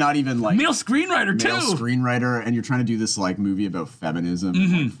 and not even like male screenwriter too. And you're trying to do this like movie about feminism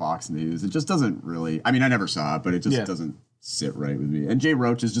and like Fox News. It just doesn't really. I mean, I never saw it, but it just doesn't sit right with me. And Jay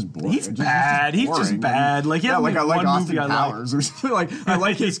Roach is just boring. He's bad. He's just bad. Like, I like Austin Powers or something. Like, I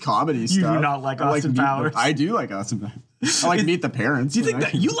like his comedy stuff. You do not like Austin Powers. I do like Austin Powers. I like Meet the Parents. Do you think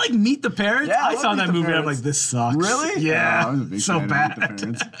that you like Meet the Parents? Yeah, I saw that movie and I'm like, this sucks. Really? Yeah. I was a big so fan bad. Of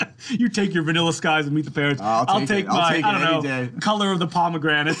Meet the Parents. You take your Vanilla Skies and Meet the Parents. I'll take my I don't know Color of the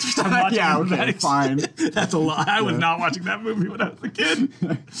Pomegranates. I'm watching okay, fine. That's a lot. I was not watching that movie when I was a kid.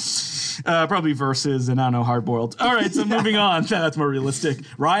 Probably Versus and I don't know, Hard Boiled. All right, so moving on. That's more realistic.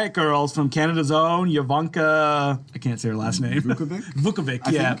 Riot Girls from Canada's own Yovanka. I can't say her last name.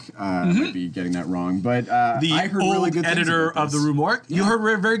 Vukovic, yeah. I think I might be getting that wrong, but the I heard old really good editor of the Rue Morgue. You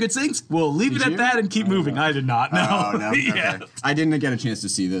heard very good things. We'll leave it at that and keep moving. I did not. No. No. Okay. I didn't get a chance to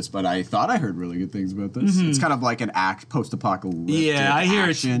see this, but I thought I heard really good things about this. It's kind of like an post-apocalyptic. Yeah, I hear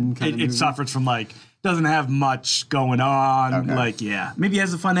it suffers from like. Doesn't have much going on. Okay. Like, yeah. Maybe it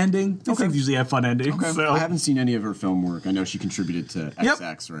has a fun ending. These things usually have fun endings. Okay. So. I haven't seen any of her film work. I know she contributed to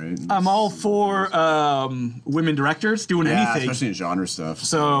XX, right? I'm all for women directors doing anything. Especially in genre stuff.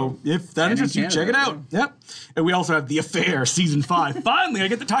 So if that interests you, check it out. Yep. And we also have The Affair, Season 5. Finally, I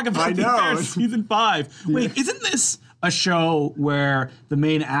get to talk about The Affair, Season 5. Wait, isn't this a show where the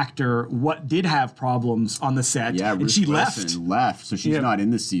main actor did have problems on the set and she left, so she's not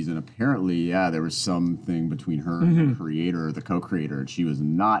in this season. Apparently, there was something between her and the co-creator, and she was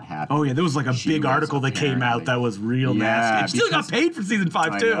not happy. Oh yeah, there was like a big article that came out that was real nasty. And she still got paid for season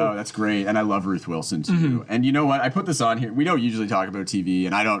 5 too. I know, that's great, and I love Ruth Wilson too. And you know what? I put this on here. We don't usually talk about TV,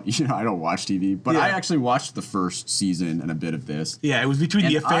 and I don't watch TV, but I actually watched the first season and a bit of this. Yeah, it was between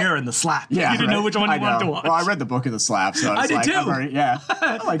The Affair and The Slap. Yeah, you didn't know which one you wanted to watch. Well, I read the book of The Slap, so I did too.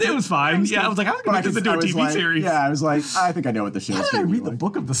 It was fine. I was like, I was going to make this into a TV series. Yeah, I was like, I think I know what the show is. How did I read the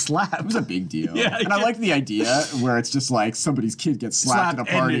book of The Slap? It was a big deal. And I like the idea where it's just like somebody's kid gets slapped at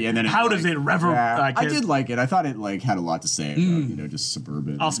a party, and then how does it reverberate? I did like it. I thought it like had a lot to say about just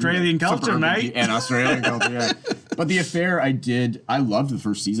suburban Australian culture, mate. And Australian culture. Yeah. But The Affair, I loved the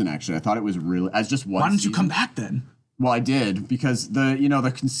first season. Actually, I thought it was really as just one. Why didn't you come back then? Well, I did because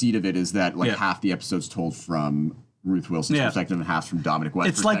the conceit of it is that like half the episode's told from Ruth Wilson's perspective and half from Dominic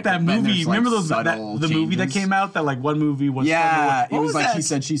West's perspective. It's like that movie. Remember the movie that came out that like one movie was it was like that? He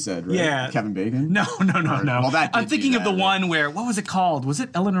Said, She Said, right? Yeah. Kevin Bacon? No. Well, I'm thinking of the one where, what was it called? Was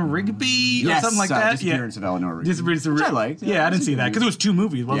it Eleanor Rigby or something like that? Disappearance of Eleanor Rigby. Which I liked. Yeah, I didn't see that because it was 2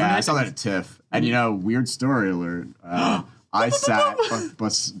 movies, wasn't it? Yeah, I saw that at TIFF. And weird story alert. I sat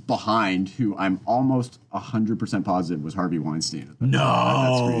behind who I'm almost 100% positive was Harvey Weinstein.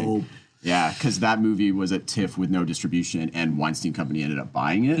 No. Yeah, because that movie was at TIFF with no distribution, and Weinstein Company ended up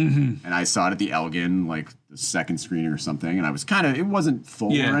buying it. And I saw it at the Elgin, like the second screening or something, and I was it wasn't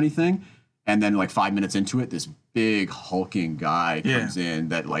full or anything. And then like 5 minutes into it, this big hulking guy comes in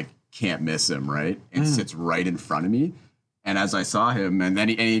that like can't miss him, right? And sits right in front of me. And as I saw him, and then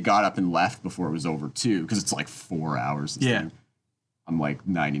he got up and left before it was over too, because it's like 4 hours. Thing. I'm like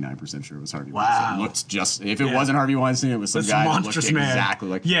 99% sure it was Harvey Weinstein. It looked just, if it wasn't Harvey Weinstein, it was some guy that looked exactly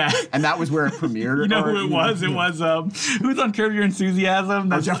like. Yeah. And that was where it premiered. You know who it was? It was, who was on Curb Your Enthusiasm?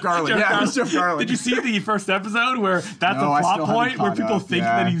 Jeff Garland. It was Jeff Garland. Did you see the first episode where that's a plot point where people think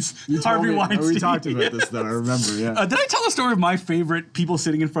that he's Harvey Weinstein? We talked about this though, I remember, Did I tell a story of my favorite people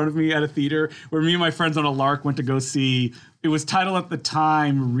sitting in front of me at a theater where me and my friends on a lark went to go see, it was titled at the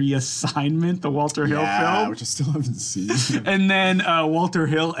time Reassignment, the Walter Hill film. Which I still haven't seen. And then Walter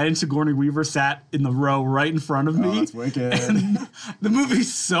Hill and Sigourney Weaver sat in the row right in front of me. Oh, that's wicked. And the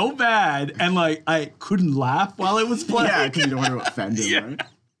movie's so bad, and like I couldn't laugh while it was playing. Yeah, because you don't want to offend him, right?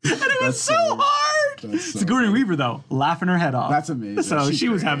 And it was so hard. Sigourney Weaver, though, laughing her head off. That's amazing. So she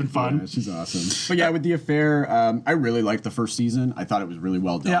was having fun. Yeah, she's awesome. But yeah, with The Affair, I really liked the first season. I thought it was really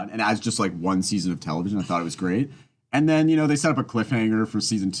well done. Yeah. And as just like one season of television, I thought it was great. And then, they set up a cliffhanger for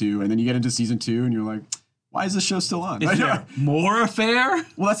season 2, and then you get into season 2, and you're like, why is this show still on? Is there more Affair?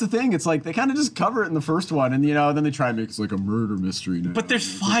 Well, that's the thing. It's like they kind of just cover it in the first one, and then they try and make it like a murder mystery now. But there's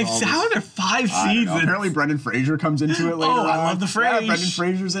 5. How are there 5 seasons? Apparently, Brendan Fraser comes into it later. I love the Frasier. Yeah, Brendan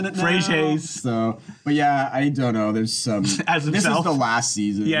Fraser's in it now. Frasier. So, but yeah, I don't know. There's some. As himself. This is the last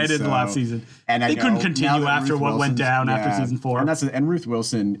season. Yeah, it is the last season. And they couldn't continue after what went down after season 4. And Ruth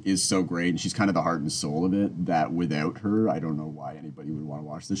Wilson is so great, and she's kind of the heart and soul of it. That without her, I don't know why anybody would want to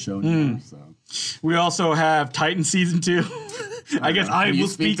watch this show anymore. So we also have Titan season 2. I guess I will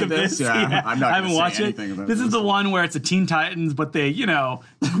speak of this. Yeah, I'm not I haven't watched it. This is the one where it's a Teen Titans, but they,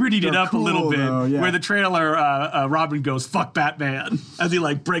 grittied it up a little bit. Though, yeah. Where the trailer, Robin goes, "Fuck Batman," as he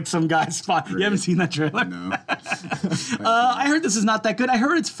like breaks some guy's spine. You haven't seen that trailer? No. I heard this is not that good. I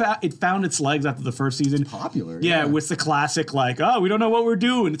heard it found its legs after the first season. It's popular. Yeah, with the classic like, we don't know what we're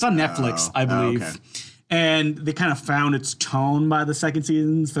doing. It's on Netflix, I believe. Okay. And they kind of found its tone by the second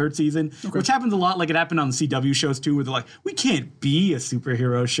season, third season, which happens a lot. Like it happened on the CW shows too, where they're like, we can't be a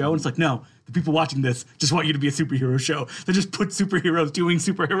superhero show. And it's like, no, the people watching this just want you to be a superhero show. They just put superheroes doing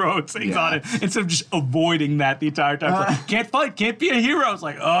superhero things on it instead of just avoiding that the entire time. Like, can't fight, can't be a hero. It's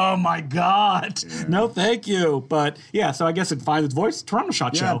like, oh my God. Yeah. No, thank you. But yeah, so I guess it finds its voice. Toronto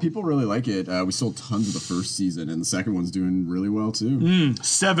Shot Show. Yeah, people really like it. We sold tons of the first season, and the second one's doing really well too.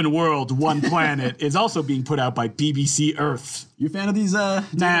 7 World, 1 Planet is also being put out by BBC Earth. You a fan of these? Nah,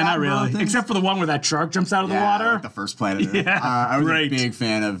 not really. Things? Except for the one where that shark jumps out of the water. Like the first Planet Earth. I was a big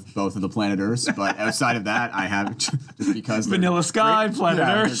fan of both of the Planet Earths, but outside of that, I haven't. Just because Vanilla Sky, Planet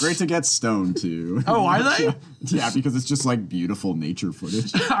Earth. They're great to get stoned to. Oh, are they? Yeah, because it's just like beautiful nature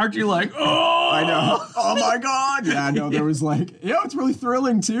footage. Aren't you like, oh? I know. Oh my God. Yeah, no, there was like, it's really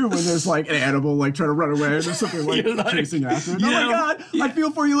thrilling too when there's like an animal like trying to run away or something like chasing after it. Oh my God, I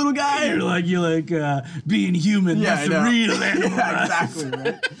feel for you, little guy. You're like being human. That's the real animal. Yeah, exactly.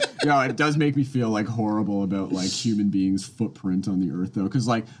 Right. It does make me feel like horrible about like human beings' footprint on the Earth though, because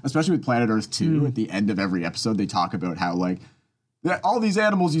like especially with Planet Earth 2, at the end of every episode they talk about how like all these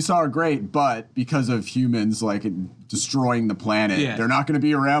animals you saw are great, but because of humans like destroying the planet, they're not going to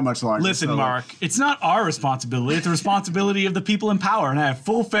be around much longer. Listen, Mark, it's not our responsibility. It's the responsibility of the people in power, and I have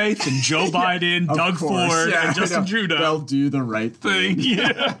full faith in Joe Biden, Doug Ford, and Justin Trudeau. They'll do the right thing.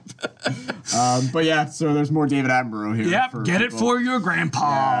 Yeah. But yeah, so there's more David Attenborough here. Yep, get it for your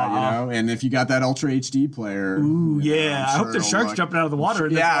grandpa. Yeah, and if you got that Ultra HD player. Ooh, yeah. I hope the shark's jumping out of the water.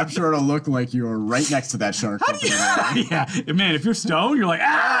 I'm sure it'll look like you're right next to that shark. How do you? Yeah, man, if you're stoned, you're like,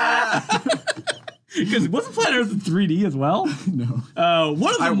 ah! Because wasn't Planet Earth in 3D as well? No.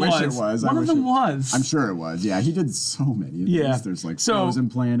 One of them was. I wish it was. One of them was. I'm sure it was. Yeah, he did so many of these. There's like Frozen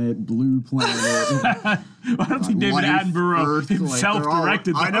Planet, Blue Planet. I don't think David Attenborough himself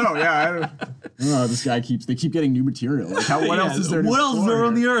directed them. I know, yeah. This guy they keep getting new material. Like what else is there to What else is there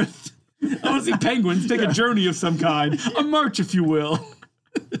on the Earth? I want to see penguins take a journey of some kind. A march, if you will.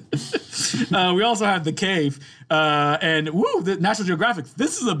 We also have The Cave. And the National Geographic.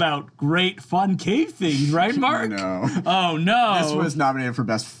 This is about great, fun cave things, right, Mark? No. Oh, no. This was nominated for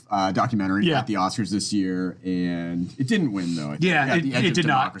Best Documentary at the Oscars this year, and it didn't win, though. It did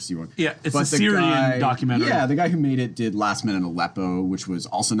not. One. Yeah, it's a Syrian documentary. Yeah, the guy who made it did Last Men in Aleppo, which was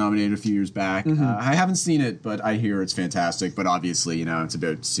also nominated a few years back. I haven't seen it, but I hear it's fantastic. But obviously, it's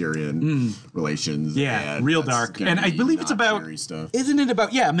about Syrian relations. Yeah, real dark. And I believe it's about, isn't it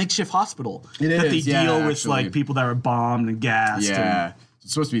about, a makeshift hospital? It is, that they deal with, like, people that are bombed and gassed. Yeah.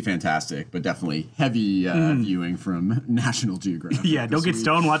 It's supposed to be fantastic, but definitely heavy viewing from National Geographic. Yeah, don't get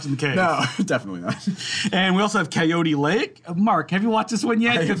stoned watching The Cave. No, definitely not. And we also have Coyote Lake. Mark, have you watched this one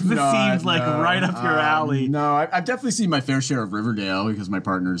yet? Because this seems like right up your alley. No, I've definitely seen my fair share of Riverdale because my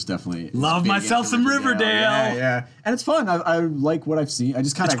partner's definitely love myself some Riverdale. Yeah. And it's fun. I like what I've seen. I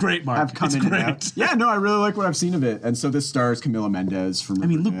just kind of great, Mark. have come in and out. Yeah, no, I really like what I've seen of it. And so this stars Camila Mendes from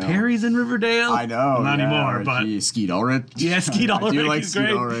Riverdale. Luke Perry's in Riverdale. I know. Not anymore, but Skeet Ulrich. Yeah, Skeet Ulrich. I do like Skeet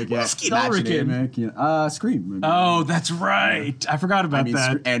Ulrich. Yeah. Skeet Ulrich in? Scream. Oh, that's right. I forgot about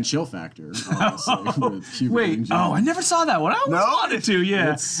that. And Chill Factor. Wait. I never saw that one. I always wanted to.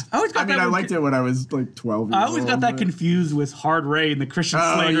 Yeah. I liked it when I was like 12 years old. I always got that confused with Hard Rain, the Christian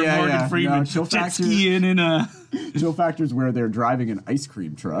Slater, Morgan Freeman, jet skiing in a. Chill Factor's where they're driving an ice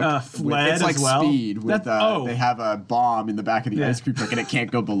cream truck. Fled it's like as well. Speed. With, they have a bomb in the back of the ice cream truck and it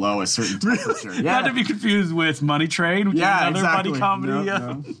can't go below a certain temperature. Yeah. Not to be confused with Money Train, which is another buddy comedy.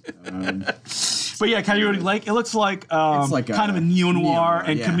 But yeah, Coyote Lake, it looooks like kind of a neo-noir,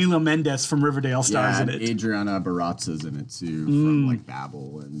 and Camila Mendes from Riverdale stars in it. Adriana Barraza's in it too, from like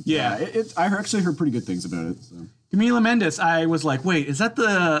Babel. And I actually heard pretty good things about it. So. Camila Mendes, I was like, wait, is that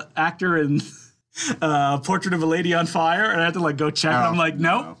the actor in Portrait of a Lady on Fire? And I had to go check, and I'm like,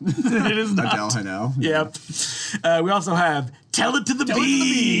 no. It is not. Adele Haenel. Yep. We also have Tell It to the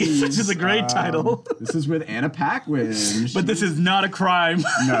Bees, which is a great title. This is with Anna Paquin. But this is not a crime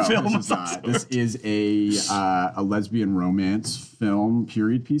film. This is not. This is a lesbian romance film,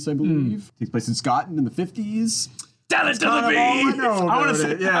 period piece, I believe. Takes place in Scotland in the 50s. Tell it to the bees! I want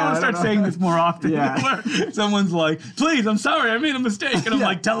to start saying this more often. Where someone's like, please, I'm sorry, I made a mistake. And I'm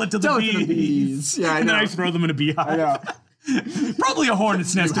like, tell it to the bees. Yeah, I know. And then I throw them in a beehive. I know. Probably a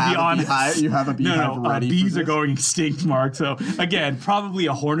hornet's nest, to be honest. You have a beehive ready. Bees are going extinct, Mark. So again, probably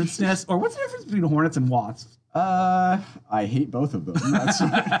a hornet's nest. Or what's the difference between hornets and wasps? I hate both of them.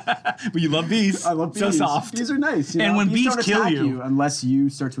 But you love bees. I love bees. So soft. Bees are nice. And when bees don't kill attack you, unless you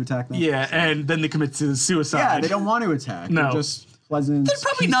start to attack them. Yeah, and then they commit suicide. Yeah, they don't want to attack. No. They're just pleasant. They're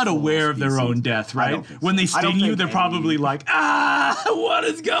probably not aware of their own death, right? When they sting you, they're probably like, what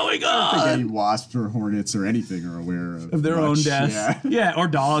is going on? I don't think any wasps or hornets or anything are aware of their own death. Yeah, or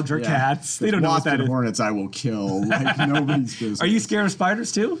dogs or cats. They don't know what that is. Hornets I will kill like nobody's business. Are you scared of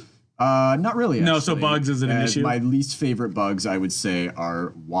spiders too? Not really, actually. No, so bugs isn't an issue? My least favorite bugs, I would say,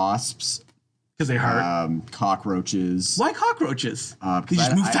 are wasps. Because they hurt. Cockroaches. Why cockroaches? They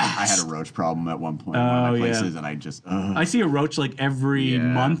just move fast. I had a roach problem at one point in one of my places, and I just... I see a roach like every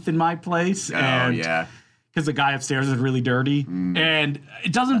month in my place. Because the guy upstairs is really dirty. And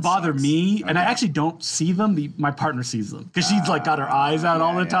it doesn't bother me. And I actually don't see them. My partner sees them. Because she's like got her eyes out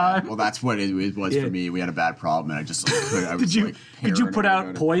all the time. Well, that's what it was for me. We had a bad problem, and I just... Did you put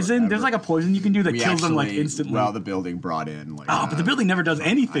out poison? There's like a poison you can do that kills them like instantly. Well, the building brought in... but the building never does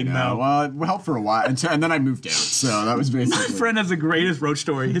anything, though. Well, it helped for a while. And then I moved out. So that was basically... My friend has the greatest roach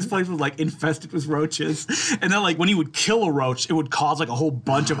story. His place was like infested with roaches. And then like when he would kill a roach, it would cause like a whole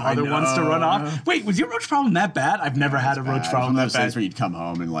bunch of other ones to run off. Wait, was your roach problem that bad? I've never had a roach problem that bad. Where you'd come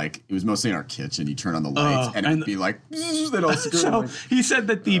home and like it was mostly in our kitchen. You turn on the lights and it'd be like they'd all so he said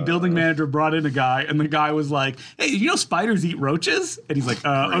that the building manager brought in a guy and the guy was like, "Hey, you know spiders eat roaches?" And he's like,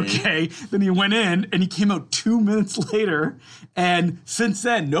 "Okay." Then he went in and he came out 2 minutes later, and since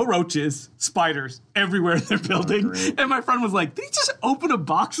then, no roaches, spiders everywhere in their building. And my friend was like, "Did he just open a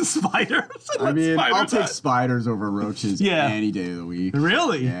box of spiders?" I mean, I'll take spiders over roaches any day of the week.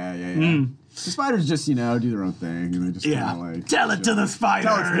 Really? Yeah. The spiders just, do their own thing. And they just kind of like... Tell it to the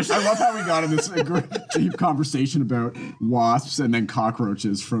spiders. I love how we got in this deep conversation about wasps and then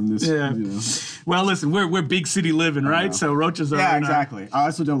cockroaches from this, Well, listen, we're big city living, right? So roaches are... Yeah, exactly. I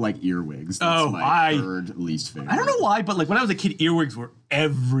also don't like earwigs. That's my third least favorite. I don't know why, but like when I was a kid, earwigs were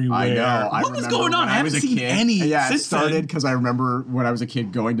everywhere. I know. What was going on? I haven't seen any it started because I remember when I was a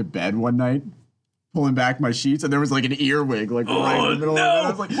kid going to bed one night, pulling back my sheets, and there was like an earwig right in the middle of it. I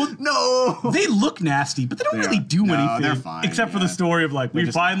was like, no! They look nasty, but they don't really do anything. They're fine, except for the story of like, we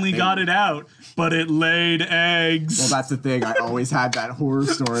finally got it out, but it laid eggs. Well, that's the thing. I always had that horror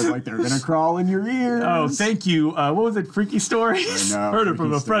story, like they're gonna crawl in your ears. Oh, thank you. What was it? Freaky Stories? I know. Heard it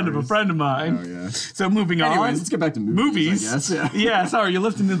from a friend of a friend of mine. Oh, yeah. So moving on. Anyways, let's get back to movies. I guess. Yeah, sorry, you're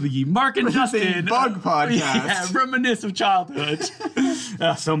listening to the Mark and Justin Bug Podcast. Yeah, reminisce of childhood.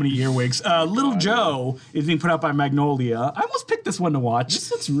 So many earwigs. Little Joe is being put out by Magnolia. I almost picked this one to watch. This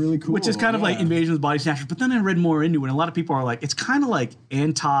looks really cool. Which is kind of like Invasion of the Body Snatchers, but then I read more into it, and a lot of people are like, it's kind of like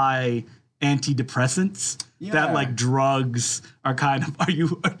antidepressants. That like drugs are kind of. Do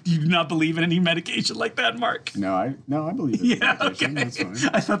you not believe in any medication like that, Mark? No, I believe in medication. Okay. That's fine.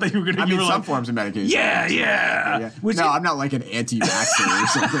 I thought that you were gonna. Some forms of medication. Yeah. I'm not like an anti-vaxxer or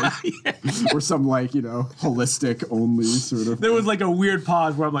something, or some like holistic only sort of. There was like a weird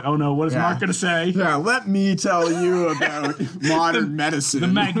pause where I'm like, oh no, what is Mark gonna say? Yeah, let me tell you about modern medicine. The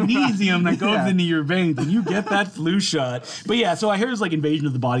magnesium that goes into your veins, and you get that flu shot. But yeah, so I hear it's like Invasion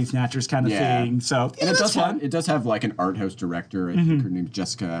of the Body Snatchers kind of thing. So and it does have like an art house director. I think her name is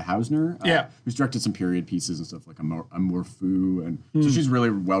Jessica Hausner. Who's directed some period pieces and stuff like Amour Fou, and so she's really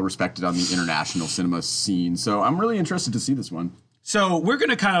well respected on the international cinema scene. So I'm really interested to see this one. So we're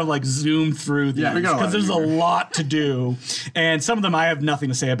going to kind of like zoom through these because there's a lot to do, and some of them I have nothing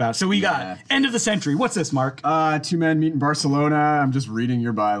to say about. So we got End of the Century. What's this, Mark? Two men meet in Barcelona. I'm just reading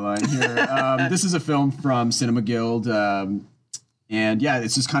your byline here. This is a film from Cinema Guild. And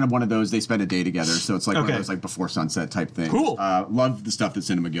it's just kind of one of those, they spend a day together. So it's like one of those like before sunset type things. Cool. Love the stuff that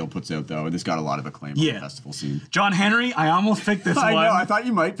Cinema Guild puts out though. And this got a lot of acclaim on the festival scene. John Henry, I almost picked this one. I know, I thought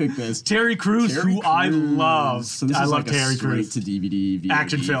you might pick this. Terry Crews, I love. So this I is love like Terry Crews. Straight to DVD, VOD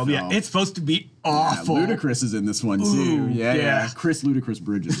action film. Yeah, it's supposed to be awful. Ludacris is in this one too. Yeah. Chris Ludacris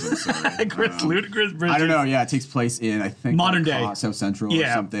Bridges. I'm sorry. Chris Ludacris Bridges. I don't know. Yeah, it takes place in, I think, modern day South Central or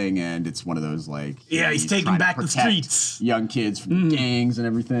something. And it's one of those like. Yeah, he's taking back the streets. Young kids from gangs and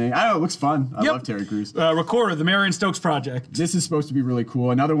everything. I don't know, it looks fun. I love Terry Crews. Recorder, the Marion Stokes Project. This is supposed to be really cool.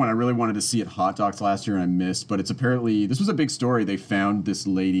 Another one I really wanted to see at Hot Docs last year and I missed, but it's apparently, this was a big story. They found this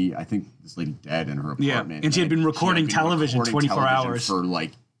lady, I think this lady dead in her apartment. And she had been recording television 24 hours. For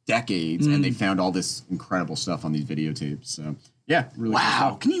like decades, and they found all this incredible stuff on these videotapes. So Yeah, really.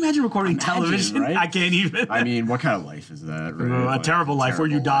 Wow. Can you imagine recording television? Right? I can't even. I mean, what kind of life is that? Right? A terrible life where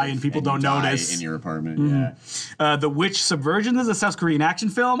you die and people don't notice. In your apartment, yeah. The Witch Subversion is a South Korean action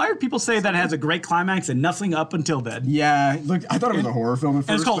film. I heard people say that it has a great climax and nothing up until then. Yeah, look, I thought it was a horror film at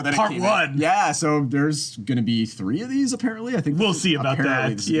first. It's called but then Part 1. Yeah, so there's going to be 3 of these, apparently. I think we'll see about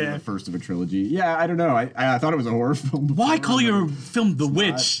that. This is the first of a trilogy. Yeah, I don't know. I thought it was a horror film before. Why call your film The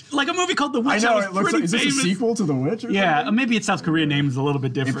Witch? Like a movie called The Witch. I know, it looks like, is this a sequel to The Witch or something? Maybe its South Korean name is a little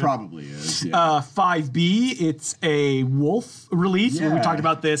bit different. It probably is. Yeah. 5B, it's a wolfe release. When we talked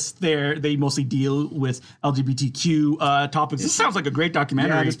about this, they mostly deal with LGBTQ topics. This sounds like a great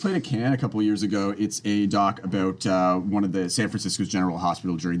documentary. Yeah, this played at Cannes a couple of years ago. It's a doc about one of the San Francisco's General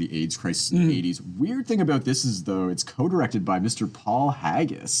Hospital during the AIDS crisis in the 80s. Weird thing about this is, though, it's co-directed by Mr. Paul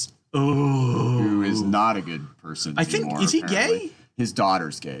Haggis, who is not a good person anymore, is he apparently. gay? His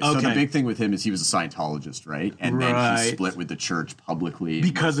daughter's gay. Okay. So the big thing with him is he was a Scientologist, right? And then he split with the church publicly.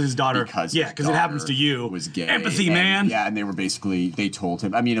 Because of his daughter. Because it happens to you. Was gay. Empathy, man. Yeah, and they told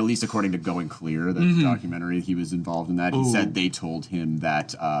him, I mean, at least according to Going Clear, the documentary, he was involved in that. He said they told him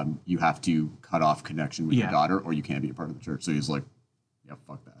that you have to cut off connection with your daughter or you can't be a part of the church. So he's like, yeah,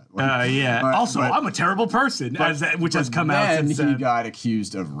 fuck that. Also, I'm a terrible person, which has come out since then. He got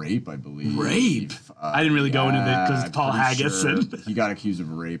accused of rape, I believe. Rape? I didn't really go into it because it's Paul Haggis. Sure. He got accused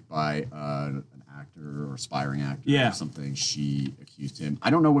of rape by an actor or aspiring actor or something. She accused him. I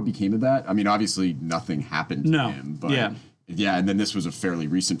don't know what became of that. I mean, obviously, nothing happened to him. But yeah, and then this was a fairly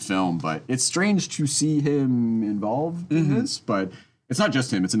recent film, but it's strange to see him involved in this, but... It's not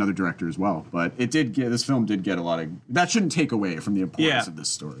just him; it's another director as well. But this film did get a lot of. That shouldn't take away from the importance of this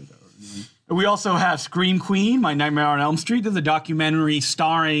story, though. We also have Scream Queen, My Nightmare on Elm Street. There's a documentary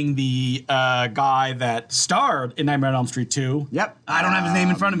starring the guy that starred in Nightmare on Elm Street 2. Yep. I don't have his name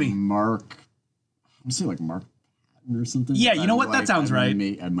in front of me. Mark. I'm saying like Mark Patton or something. Yeah, you know what? That sounds right.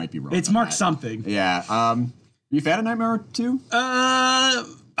 I might be wrong. It's Mark something. Yeah. You a fan of Nightmare 2?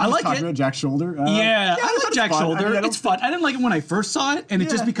 I like it. About Jack Shoulder. I like Jack Shoulder. I mean, it's fun. I didn't like it when I first saw it, and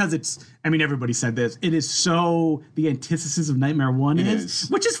it's just because it's. I mean, everybody said this. It is so the antithesis of Nightmare 1 is,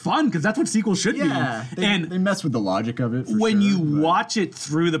 which is fun because that's what sequels should be. And they mess with the logic of it. When you watch it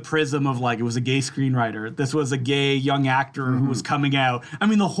through the prism of like it was a gay screenwriter, this was a gay young actor who was coming out. I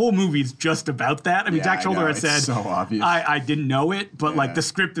mean, the whole movie is just about that. I mean, Jack Shoulder has said, so obvious. I didn't know it, but like the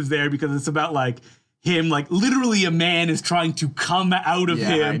script is there because it's about like. Him, like, literally a man is trying to come out of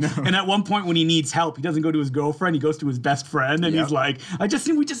him. And at one point when he needs help, he doesn't go to his girlfriend, he goes to his best friend, and he's like,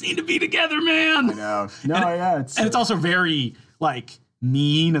 we just need to be together, man. I know. It's also very, like,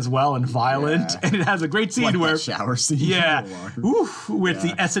 mean as well and violent. And it has a great scene where... shower scene. Yeah. With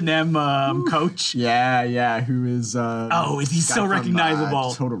the S&M coach. Yeah, who is... he's so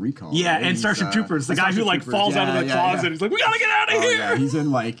recognizable. Total Recall. Yeah, and Starship Troopers, the guy who like falls out of the closet. He's like, we gotta get out of here. Yeah, he's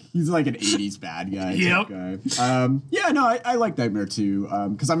like an 80s bad guy. Guy. I like Nightmare 2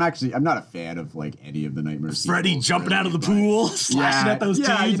 because I'm not a fan of like any of the Nightmare sequels. Freddy jumping out of the pool, slashing at those teeth.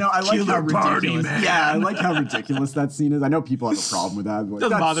 I like how ridiculous. Party, man. Yeah, I like how ridiculous that scene is. I know people have a problem with that. Like,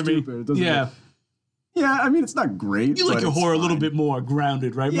 doesn't bother me. It doesn't Yeah, I mean, it's not great. You like your horror a little bit more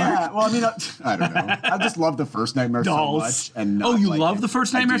grounded, right, Mark? Yeah, well, I mean, I don't know. I just love the first Nightmare so much. And you love the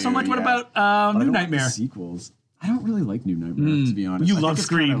first Nightmare so much? What about New Nightmare? Like the sequels. I don't really like New Nightmare, to be honest. You love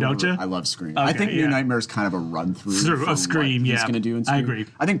Scream, don't you? I love Scream. Okay, I think New Nightmare is kind of a run-through of Scream, he's going to do in Scream. I agree.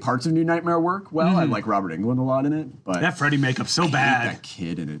 I think parts of New Nightmare work well. I like Robert Englund a lot in it. But that Freddy makeup's so bad. I hate that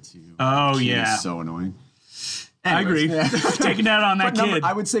kid in it, too. Oh, He's so annoying. Anyways, I agree. Taking that on that kid.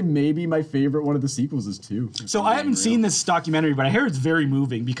 I would say maybe my favorite one of the sequels is 2. So I haven't seen this documentary, but I hear it's very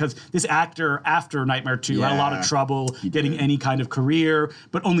moving because this actor, after Nightmare 2, had a lot of trouble getting any kind of career,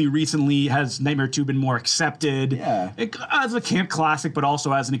 but only recently has Nightmare 2 been more accepted as a camp classic, but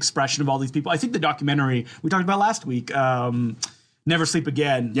also as an expression of all these people. I think the documentary we talked about last week, Never Sleep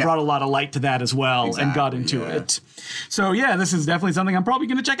Again, brought a lot of light to that as well and got into it. So, this is definitely something I'm probably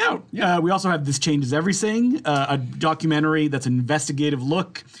going to check out. We also have This Changes Everything, a documentary that's an investigative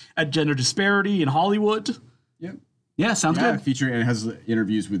look at gender disparity in Hollywood. Yep. Yeah, sounds good. Featuring, and it has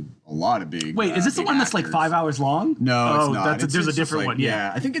interviews with a lot of big Wait, is this the one that's like 5 hours long? No, it's not. There's a different one,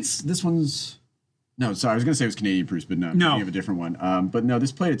 I think this one's... No, sorry, I was going to say it was Canadian Produced, but no. We have a different one. But no,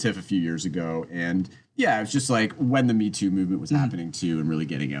 this played at TIFF a few years ago, and it was just like when the Me Too movement was happening too and really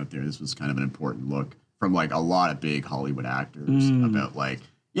getting out there, this was kind of an important look from like a lot of big Hollywood actors about like,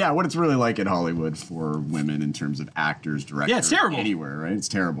 what it's really like in Hollywood for women in terms of actors, directors, it's terrible. Anywhere, right? It's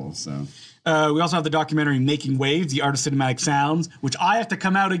terrible, so... we also have the documentary Making Waves, the Art of Cinematic Sounds, which I have to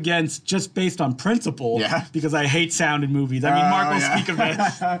come out against just based on principle because I hate sound in movies. I mean, Mark will speak of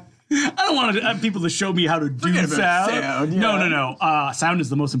it. I don't want to have people to show me how to do sound. No. Sound is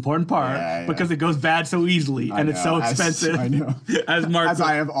the most important part because it goes bad so easily and it's so expensive. I know. As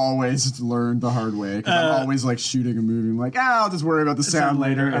I have always learned the hard way. Because I'm always like shooting a movie. I'm like, I'll just worry about the sound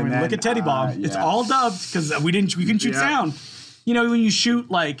later. I mean, look at Teddy Bomb. It's all dubbed because we can shoot sound. You know, when you shoot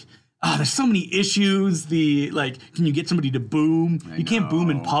like. There's so many issues. Can you get somebody to boom? You can't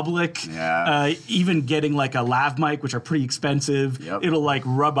boom in public. Yeah. Even getting like a lav mic, which are pretty expensive, it'll like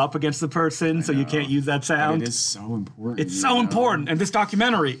rub up against the person, so you can't use that sound. But it is so important. It's so important. And this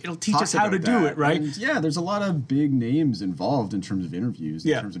documentary, it'll teach us how to do it, right? And there's a lot of big names involved in terms of interviews,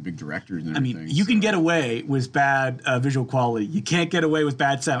 in terms of big directors and everything. I mean, you can get away with bad visual quality. You can't get away with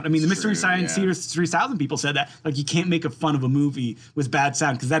bad sound. I mean, the Mystery Science Theater 3000 people said that. Like, you can't make fun of a movie with bad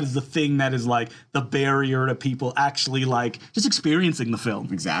sound because that is the thing that is like the barrier to people actually like just experiencing the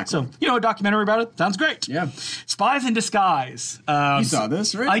film. Exactly. So, a documentary about it sounds great. Yeah. Spies in Disguise. You saw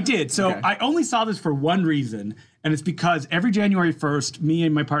this, right? I did. So I only saw this for one reason. And it's because every January 1st, me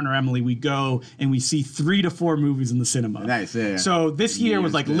and my partner Emily, we go and we see 3 to 4 movies in the cinema. Nice, yeah. So this year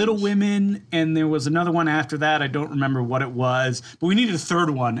was like Little Women, and there was another one after that. I don't remember what it was, but we needed a third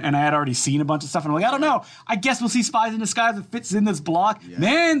one, and I had already seen a bunch of stuff, and I'm like, I don't know. I guess we'll see Spies in Disguise. It fits in this block. Yeah.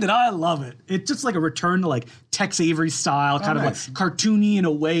 Man, did I love it. It's just like a return to like Tex Avery style, kind of like cartoony in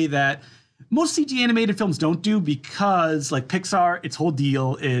a way that most CG animated films don't do because like Pixar, its whole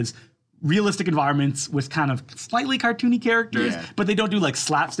deal is realistic environments with kind of slightly cartoony characters, but they don't do like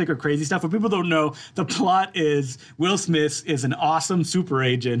slapstick or crazy stuff. What people don't know, the plot is Will Smith is an awesome super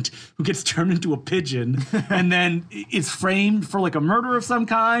agent who gets turned into a pigeon and then is framed for like a murder of some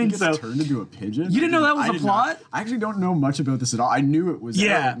kind. He gets turned into a pigeon? You didn't know that was the plot? I actually don't know much about this at all. I knew it was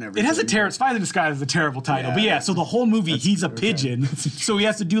out and everything. It has a terrible, Spies in Disguise is a terrible title. But so the whole movie, he's a pigeon. So he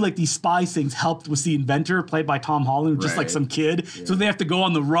has to do like these spy things helped with the inventor played by Tom Holland, just like some kid. Yeah. So they have to go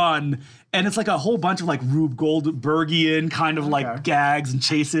on the run. And it's like a whole bunch of like Rube Goldbergian kind of like gags and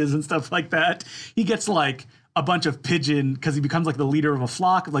chases and stuff like that. He gets like a bunch of pigeon because he becomes like the leader of a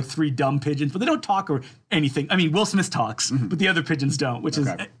flock of like 3 dumb pigeons, but they don't talk or anything. I mean, Will Smith talks, but the other pigeons don't, which is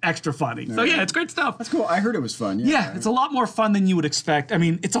extra funny. So it's great stuff. That's cool. I heard it was fun. Yeah, it's a lot more fun than you would expect. I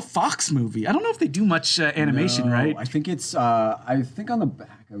mean, it's a Fox movie. I don't know if they do much animation, right? I think it's, I think on the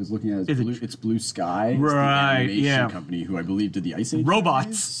back I was looking at it's Blue Sky. It's right, the animation company who I believe did the Ice Age Robots.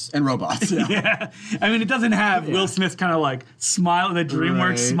 Movies. And Robots, yeah. I mean, it doesn't have Will Smith kind of like smile, the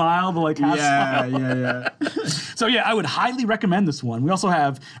DreamWorks smile, the like half smile. Yeah. So I would highly recommend this one. We also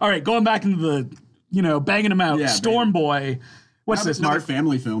have, all right, going back into the, banging them out, Storm Boy. What's this, another Mark?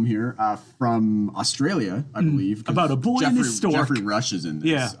 family film here from Australia, I believe. About a boy and his stork. Jeffrey Rush is in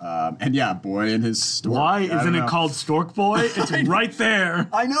this. Boy and his stork. Why isn't it called Stork Boy? It's right there.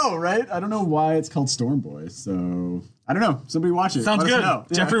 I know, right? I don't know why it's called Storm Boy, so... I don't know. Somebody watch it. Sounds good.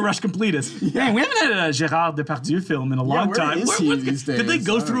 Jeffrey Rush completist. Man, we haven't had a Gerard Depardieu film in a long time. Where is he these days? Did they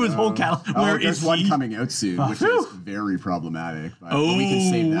go through his whole catalog? Where is there's one coming out soon, which is very problematic. But we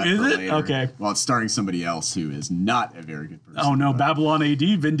can save that for later. Okay. Well, it's starring somebody else who is not a very good person. Oh, no. Babylon AD,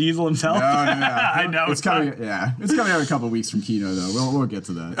 Vin Diesel himself? No. I know. It's coming. It's coming out a couple weeks from Kino, though. We'll get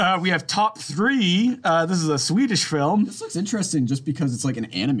to that. We have Top 3. This is a Swedish film. This looks interesting just because it's like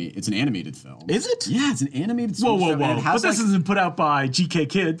it's an animated film. Is it? Yeah, it's an animated Swedish film. Whoa. But this isn't put out by GK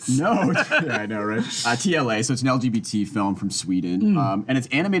Kids. No. I know, right? TLA, so it's an LGBT film from Sweden. And it's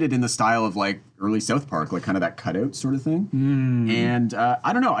animated in the style of like early South Park, like kind of that cutout sort of thing. And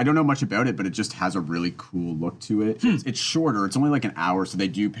I don't know. I don't know much about it, but it just has a really cool look to it. It's shorter. It's only like an hour, so they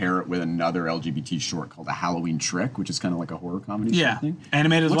do pair it with another LGBT short called A Halloween Trick, which is kind of like a horror comedy sort of thing.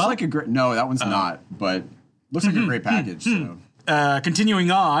 Animated as well? Looks like a great... No, that one's not, but looks like a great package. So.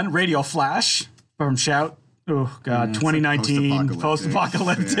 Continuing on, Radioflash from Shout. Oh, God, 2019,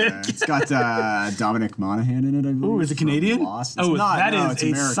 post-apocalyptic. It's got Dominic Monaghan in it, I believe. Oh, is it Canadian? That is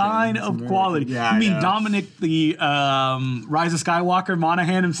a sign of quality. Yeah, you mean Dominic, the Rise of Skywalker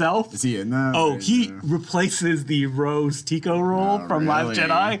Monaghan himself? Is he in that? Oh, he replaces the Rose Tico role from Last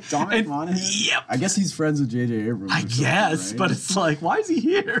Jedi. Dominic Monaghan? Yep. I guess he's friends with J.J. Abrams. I guess, but it's like, why is he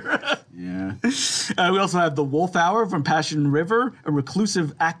here? Yeah. We also have The Wolf Hour from Passion River. A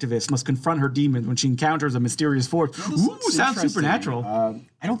reclusive activist must confront her demons when she encounters a mysterious force. Ooh, sounds supernatural.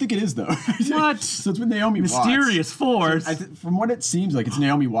 I don't think it is, though. What? So it's with Naomi Watts. Mysterious force. So from what it seems like, it's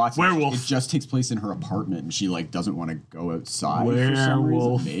Naomi Watts. Werewolf. It just takes place in her apartment, and she like doesn't want to go outside Werewolf. for some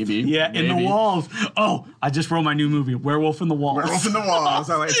reason. Maybe. Yeah, in the walls. Oh, I just wrote my new movie, Werewolf in the Walls. Werewolf in the Walls.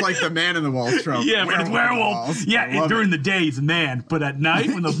 It's like the Man in the Walls trope. Yeah, but it's werewolf. Yeah, during the day he's a man, but at night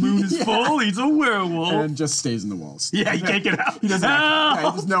when the moon is full, he's a werewolf. And just stays in the walls. Yeah, he can't get out. He doesn't.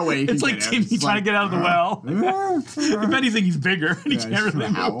 There's no way. It's like Timmy trying to get out of the well. If anything, he's bigger and he can't really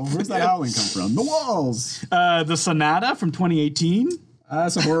howl? Where's that howling come from? The walls. The Sonata from 2018.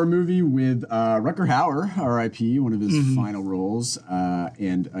 It's a horror movie with Rutger Hauer, R.I.P., one of his final roles,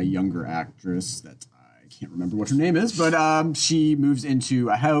 and a younger actress that I can't remember what her name is, but she moves into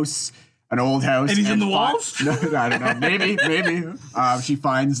a house, an old house. And he's in the walls? No, I don't know. Maybe. She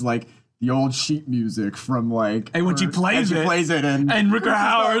finds, like, the old sheet music from, like... And when she plays it, and Rutger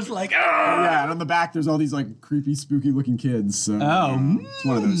Hauer's like, oh! Yeah, and on the back, there's all these, like, creepy, spooky-looking kids. So, it's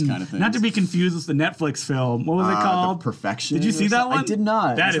one of those kind of things. Not to be confused with the Netflix film. What was it called? The Perfection. Did you see that one? I did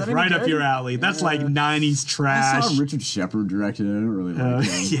not. That is right up your alley. That's like 90s trash. I saw Richard Shepard directed it. I don't really like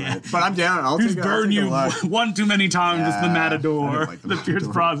him. But I'm down. I'll take you one too many times. It's The Matador. Like the Pierce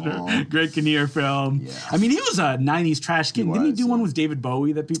Brosnan. Greg Kinnear film. Yeah. I mean, he was a 90s trash kid. Didn't he do one with David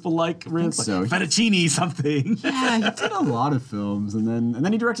Bowie that people like? I think so. Fettuccine something. Yeah, he did a lot of films, and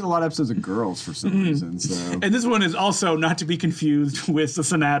then he directed a lot of episodes of Girls for some reason. So. And this one is also not to be confused with the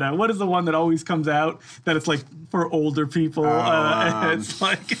Sonata. What is the one that always comes out that it's like for older people? It's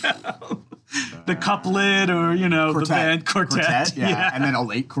like the couplet, or the band quartet. Yeah, and then a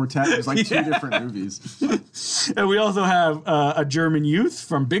late quartet. There's like two different movies. And we also have a German youth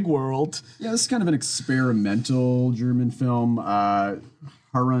from Big World. Yeah, this is kind of an experimental German film.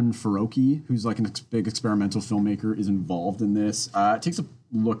 Harun Faroki, who's like a big experimental filmmaker, is involved in this. It takes a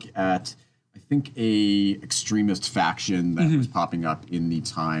look at, I think, a extremist faction that was popping up in the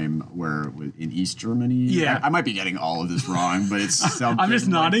time where in East Germany. Yeah, I might be getting all of this wrong, but it's something. I'm just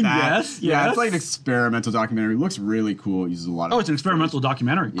nodding. Like that. Yes. Yeah, it's like an experimental documentary. It looks really cool. It uses a lot of. Oh, it's an experimental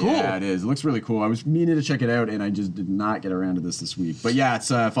documentary. Cool. Yeah, it is. It looks really cool. I was meaning to check it out, and I just did not get around to this week. But yeah,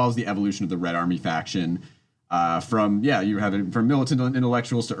 it follows the evolution of the Red Army faction. You have it from militant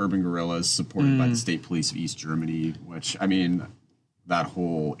intellectuals to urban guerrillas supported by the state police of East Germany, which, I mean, that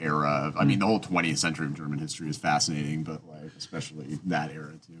whole era of, the whole 20th century of German history is fascinating, but like especially that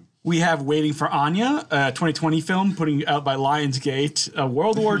era too. We have Waiting for Anya, a 2020 film putting out by Lionsgate.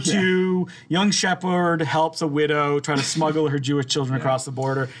 World War II, young shepherd helps a widow try to smuggle her Jewish children across the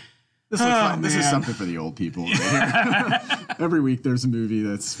border. This is something for the old people. Every week there's a movie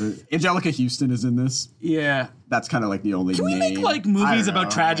that's for... Angelica Houston is in this. Yeah. That's kind of like the only Can we make like movies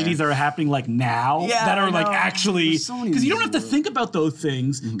about tragedies that are happening like now? Yeah, that are like actually... Because you don't have to think about those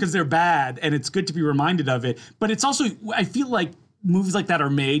things because they're bad and it's good to be reminded of it. But it's also... I feel like movies like that are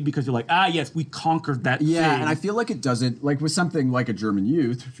made because you're like, yes, we conquered that thing. Yeah, and I feel like it doesn't... Like with something like A German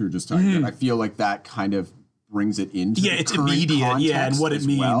Youth, which we were just talking about, I feel like that kind of brings it into the it's current immediate, and what it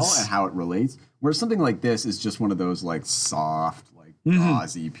means, and how it relates. Whereas something like this is just one of those like soft, like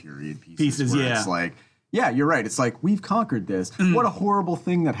gauzy period pieces where it's like, yeah, you're right. It's like we've conquered this. What a horrible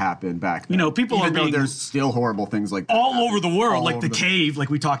thing that happened back then. People even are being there's still horrible things like that all over the world, like the cave, like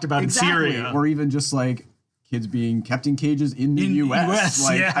we talked about in Syria, or even just like kids being kept in cages in the U.S.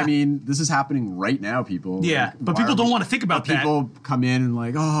 This is happening right now, people. Yeah, like, but people don't want to think about that. People come in and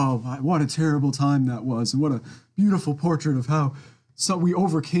like, oh, what a terrible time that was, and what a beautiful portrait of how we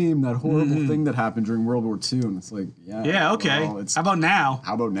overcame that horrible thing that happened during World War II. And it's like, okay. Well, how about now?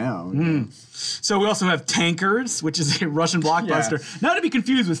 Yeah. So we also have Tankers, which is a Russian blockbuster. Not to be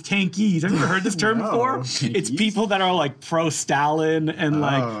confused with tankies. Have you ever heard this term before? Tankies? It's people that are like pro-Stalin and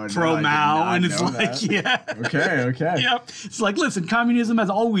like pro-Mao. And it's like, Okay. Yep. It's like, listen, communism has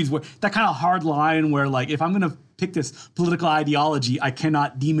always worked. That kind of hard line where like, if I'm going to pick this political ideology, I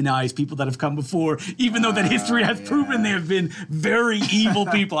cannot demonize people that have come before, even though that history has proven they have been very evil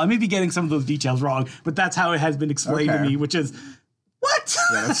people. I may be getting some of those details wrong, but that's how it has been explained to me, which is, what?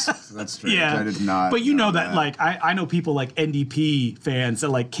 Yeah, that's strange. I did not. But you know that, like, I know people like NDP fans that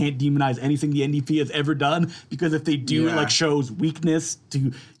like can't demonize anything the NDP has ever done because if they do, it like shows weakness to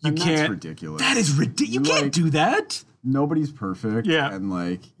you. That's ridiculous. That is ridiculous. You can't do that. Nobody's perfect. Yeah. And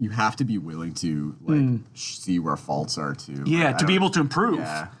like you have to be willing to like see where faults are too. Yeah, to be able to improve.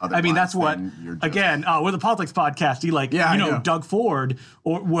 Yeah. I mean, that's what, again, we're the politics podcast. Doug Ford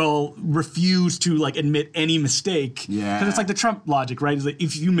will refuse to like admit any mistake. Yeah. Because it's like the Trump logic, right? It's like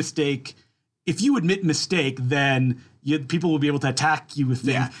if you admit mistake, then people will be able to attack you with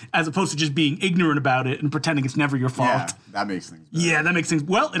things as opposed to just being ignorant about it and pretending it's never your fault. Yeah, that makes things better. Yeah, that makes things...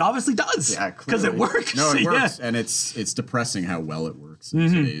 Well, it obviously does. Yeah, because it works. No, it works. And it's depressing how well it works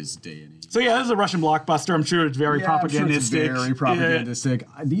in today's day and age. So yeah, this is a Russian blockbuster. I'm sure it's very propagandistic. I'm sure it's very propagandistic.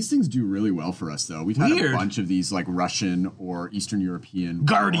 Yeah. These things do really well for us, though. We've had a bunch of these like Russian or Eastern European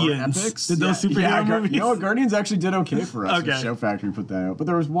Guardians. epics. Did those superhero movies? Guardians actually did okay for us. Okay. Show Factory put that out. But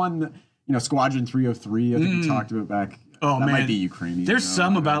there was one, Squadron 303, I think we talked about back... Oh, that man. might be Ukrainian. There's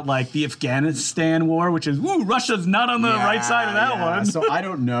some about like the Afghanistan war, which is, Russia's not on the right side of that one. So I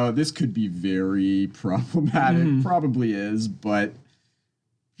don't know. This could be very problematic. Probably is, but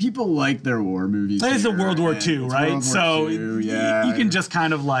people like their war movies. It's a World War II, right? So you can just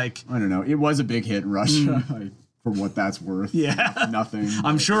kind of like... I don't know. It was a big hit in Russia, for what that's worth. Yeah. Nothing.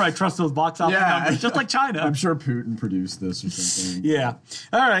 I'm sure I trust those box office numbers, just like China. I'm sure Putin produced this or something. Yeah.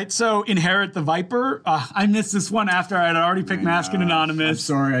 All right, so Inherit the Viper. I missed this one after I had already picked Mask and Anonymous.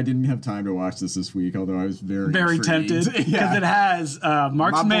 I'm sorry I didn't have time to watch this week, although I was very tempted, because it has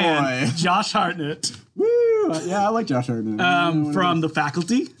Mark's man, Josh Hartnett. Woo! Yeah, I like Josh Hartnett. From The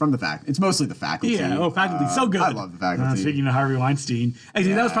Faculty. From The Faculty. It's mostly The Faculty. Yeah, Faculty. So good. I love The Faculty. Speaking of Harvey Weinstein.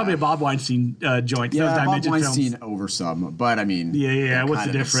 Actually, that was probably a Bob Weinstein joint. Yeah, Bob Weinstein over some, but I mean... Yeah, what's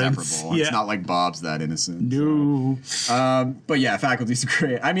the difference? Yeah. It's not like Bob's that innocent. No. So. But yeah, Faculty's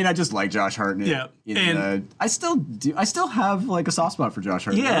great. I mean, I just like Josh Hartnett. Yeah. I still have like a soft spot for Josh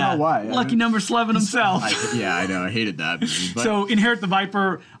Hartnett. Yeah. I don't know why. Lucky number 11 himself. I know. I hated that movie. But so Inherit the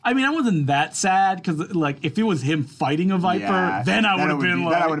Viper. I mean, I wasn't that sad because, like, if it was him fighting a viper, then I would have been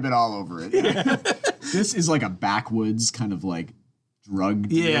like... Then I would have been all over it. Yeah. This is like a backwoods kind of like drug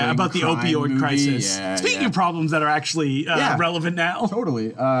dealing about the opioid movie. crisis. Speaking of problems that are actually relevant now.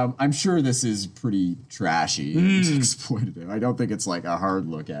 Totally. I'm sure this is pretty trashy and exploitative. I don't think it's like a hard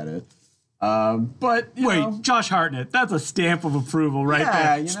look at it. But wait, Josh Hartnett, that's a stamp of approval right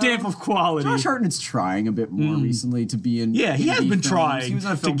there. Stamp of quality. Josh Hartnett's trying a bit more recently to be in he has been films. Trying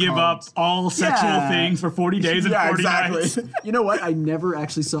to give up all sexual things for 40 days and 40 nights. You know what? I never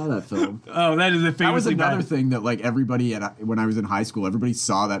actually saw that film. Oh, that is a famously That was another thing that like everybody when I was in high school, everybody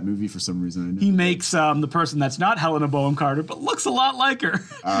saw that movie for some reason. He makes the person that's not Helena Bonham Carter, but looks a lot like her.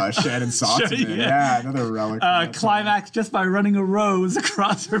 Shannon Saltzman. Another relic. Climax just by running a rose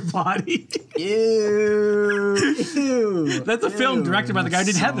across her body. Ew. That's a film directed by the guy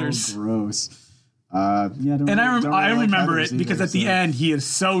who did Heathers. Gross. I remember it because at the end he is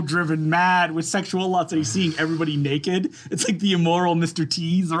so driven mad with sexual lust that he's seeing everybody naked. It's like the immoral Mr.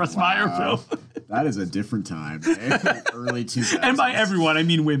 T's or a Meyer film. That is a different time. Early 2000s. And by everyone, I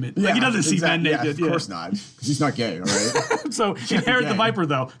mean women. Like he doesn't see men naked. Yeah, of course not. Because he's not gay, all right? So Inherit the Viper,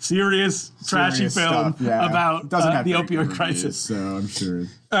 though. Serious trashy film about the opioid crisis. So I'm sure.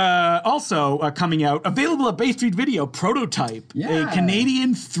 Also coming out, available at Bay Street Video, Prototype, a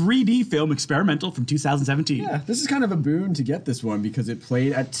Canadian 3D film experimental from 2017. Yeah, this is kind of a boon to get this one because it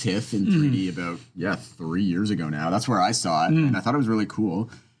played at TIFF in 3D about 3 years ago now. That's where I saw it, and I thought it was really cool.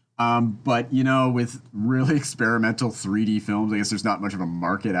 But, with really experimental 3D films, I guess there's not much of a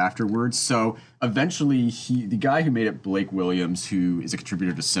market afterwards. So eventually, the guy who made it, Blake Williams, who is a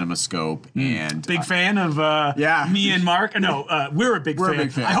contributor to CinemaScope and... Big fan of me and Mark. No, we're a big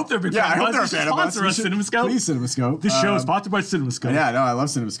fan. I hope they're a big fan. I hope they're a fan of us. Sponsor us, CinemaScope. Please, CinemaScope. This show is sponsored by CinemaScope. Yeah, no, I love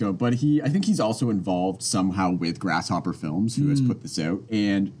CinemaScope. But I think he's also involved somehow with Grasshopper Films, who has put this out.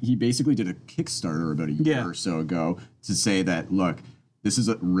 And he basically did a Kickstarter about a year or so ago to say that, look... This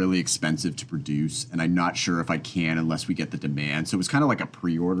is really expensive to produce, and I'm not sure if I can unless we get the demand. So it was kind of like a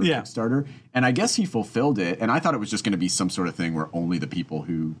pre-order Kickstarter, and I guess he fulfilled it. And I thought it was just going to be some sort of thing where only the people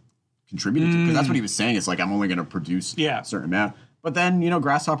who contributed to it, because that's what he was saying. It's like, I'm only going to produce a certain amount. But then,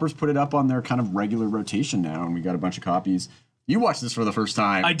 Grasshoppers put it up on their kind of regular rotation now, and we got a bunch of copies. You watched this for the first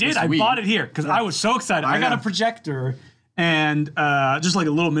time. I did. I bought it here because I was so excited. I got a projector. And just like a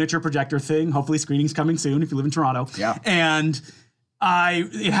little miniature projector thing. Hopefully screening's coming soon if you live in Toronto. Yeah. And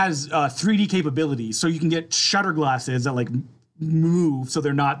it has 3D capabilities, so you can get shutter glasses that like move, so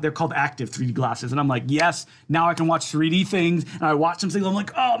they're called active 3D glasses. And I'm like, yes, now I can watch 3D things. And I watch them things, I'm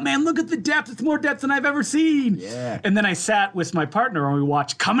like, oh man, look at the depth. It's more depth than I've ever seen. Yeah. And then I sat with my partner and we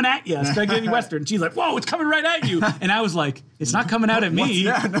watched Coming at You, Spaghetti Western. And she's like, whoa, it's coming right at you. And I was like, it's not coming out at me.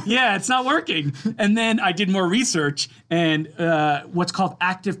 Yeah, it's not working. And then I did more research and what's called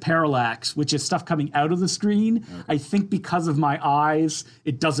active parallax, which is stuff coming out of the screen. Okay. I think because of my eyes,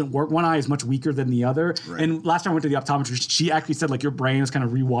 it doesn't work. One eye is much weaker than the other. Right. And last time I went to the optometrist, she actually said like your brain has kind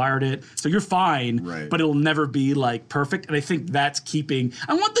of rewired it. So you're fine, but it'll never be like perfect. And I think that's keeping,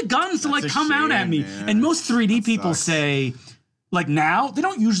 I want the guns to like come out at me. Man. And most 3D people say, like now, they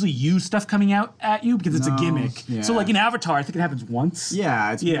don't usually use stuff coming out at you because it's a gimmick. Yeah. So like in Avatar, I think it happens once.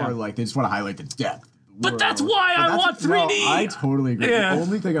 Yeah, it's more like they just want to highlight the depth. But that's why I want 3D. No, I totally agree. Yeah. The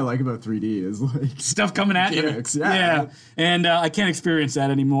only thing I like about 3D is like stuff coming at gimmicks. You. Yeah. And I can't experience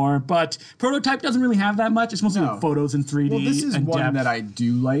that anymore. But Prototype doesn't really have that much. It's mostly like photos in 3D. Well, this is one depth. that I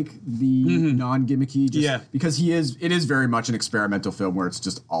do like the non-gimmicky. Because it is very much an experimental film where it's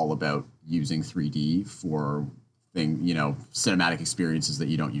just all about using 3D for cinematic experiences that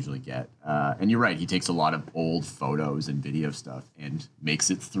you don't usually get. And you're right, he takes a lot of old photos and video stuff and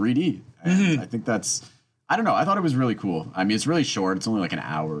makes it 3D. And I think I don't know, I thought it was really cool. I mean, it's really short. It's only like an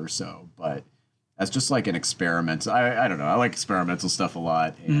hour or so, but as just like an experiment. I don't know. I like experimental stuff a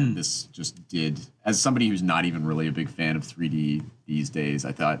lot, and this just did. As somebody who's not even really a big fan of 3D these days,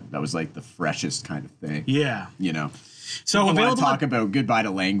 I thought that was like the freshest kind of thing. Yeah. You know. So I want to talk about Goodbye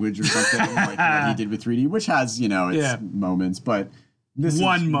to Language or something like what he did with 3D, which has, you know, its moments, but this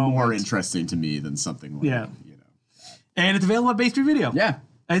is more interesting to me than something like, you know. And it's available at Bay Street Video. Yeah.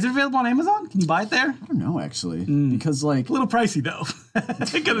 Is it available on Amazon? Can you buy it there? I don't know, actually, because like a little pricey though.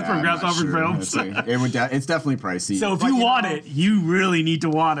 Because it's from Grasshopper Films. It's definitely pricey. So if you want it, you really need to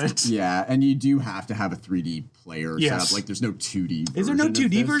want it. Yeah, and you do have to have a 3D player set up. Like, there's no 2D. Is there no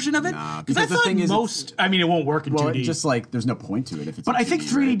 2D version of it? Nah, because the thing is, I mean, it won't work in 2D. Well, just like there's no point to it if it's. But I think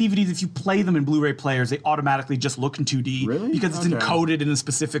 3D DVDs, if you play them in Blu-ray players, they automatically just look in 2D. Really? Because it's encoded in a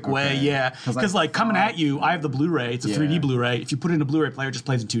specific way. Yeah. Because like Coming at You, I have the Blu-ray. It's a 3D Blu-ray. If you put it in a Blu-ray player, it just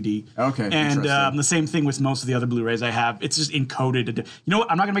plays in 2D. Okay. And the same thing with most of the other Blu-rays I have. It's just encoded. You know what?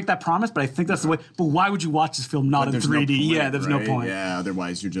 I'm not gonna make that promise, but I think that's the way. But why would you watch this film not in 3D? There's no point. Yeah.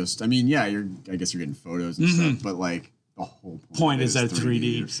 Otherwise, you're just. I mean, I guess you're getting photos and stuff, but like. The whole point is that it's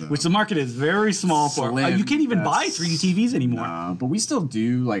 3D, which the market is very small for. You can't even buy 3D TVs anymore. But we still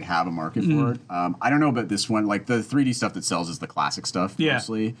do like have a market for it. I don't know about this one. Like the 3D stuff that sells is the classic stuff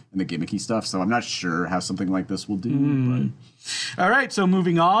mostly, and the gimmicky stuff. So I'm not sure how something like this will do. But. All right, so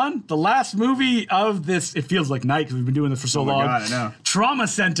moving on. The last movie of this, it feels like night because we've been doing this for so long. God, I know. Trauma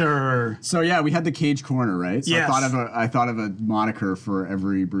Center. So yeah, we had the Cage Corner, right? So yes. I thought of a moniker for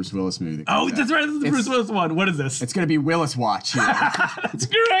every Bruce Willis movie. That's right. This is the Bruce Willis one. What is this? It's going to be Willis Watch. That's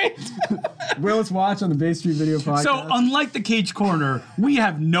great. Willis Watch on the Bay Street Video podcast. So unlike the Cage Corner, we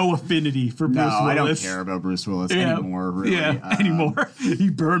have no affinity for Bruce Willis. I don't care about Bruce Willis anymore. Really. Yeah, anymore. He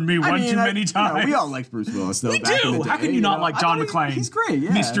burned me too many times. We all liked Bruce Willis, though. We do. How can you not like John McClane? He's great.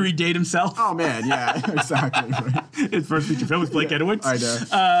 Yeah. Mystery Date himself. Oh man, yeah, exactly. Right. His first feature film was Blake Edwards. I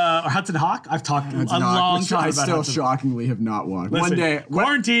know. Or Hudson Hawk. I've talked Hudson a long time about about Hudson. Shockingly have not watched. Listen, one day,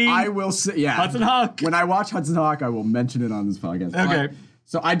 quarantine. I will say, yeah. Hudson Hawk. When I watch Hudson Hawk, I will mention it on this podcast. Okay.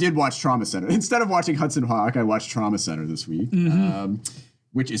 So I did watch Trauma Center. Instead of watching Hudson Hawk, I watched Trauma Center this week.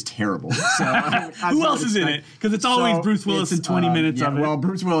 Which is terrible. So, who else is in it? Because it's always Bruce Willis in 20 minutes of it. Well,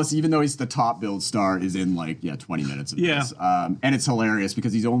 Bruce Willis, even though he's the top billed star, is in 20 minutes of this. And it's hilarious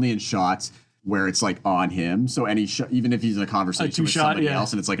because he's only in shots where it's like on him. So even if he's in a conversation with somebody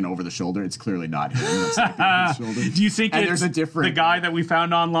else and it's like an over the shoulder, it's clearly not him. That's like over the shoulder. Do you think it's the guy that we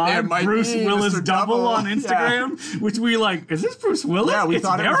found online, Bruce Willis double on Instagram, which we is this Bruce Willis? Yeah, we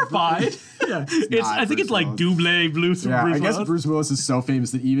thought verified. It was I think it's like double Bruce Willis. I guess Bruce Willis is so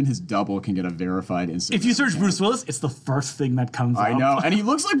famous that even his double can get a verified Instagram. If you search Bruce Willis, it's the first thing that comes up. I know, and he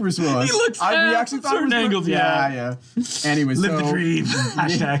looks like Bruce Willis. He looks. We actually thought certain angles. Yeah. Anyways, live the dream.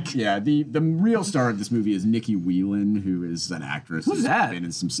 Hashtag. Yeah. The real star of this movie is Nikki Whelan, who is an actress. Who's that? Been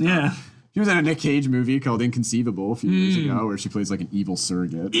in some stuff. Yeah. She was in a Nick Cage movie called Inconceivable a few years ago, where she plays like an evil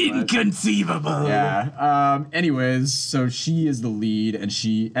surrogate. Inconceivable. Yeah. Anyways, so she is the lead, and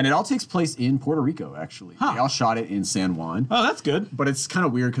it all takes place in Puerto Rico. Actually, they all shot it in San Juan. Oh, that's good. But it's kind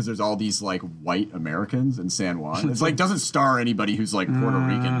of weird because there's all these like white Americans in San Juan. It's like doesn't star anybody who's like Puerto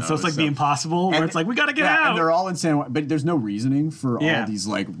Rican. Though, so it's like The Impossible, where it's like we gotta get out. And they're all in San Juan, but there's no reasoning for all these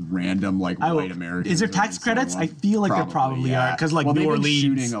like random white Americans. Is there tax credits? I feel like there probably are because like New Orleans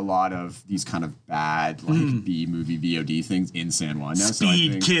shooting a lot of these kind of bad like B movie VOD things in San Juan now.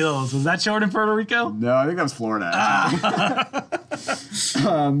 Speed Kills. Was that shot in Puerto Rico? No, I think that was Florida.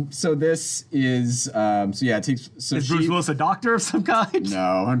 So this is it takes. So is Bruce Willis a doctor of some kind?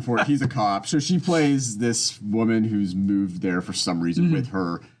 No, unfortunately, he's a cop. So she plays this woman who's moved there for some reason with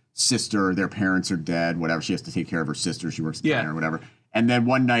her sister. Their parents are dead. Whatever. She has to take care of her sister. She works at the diner or whatever. And then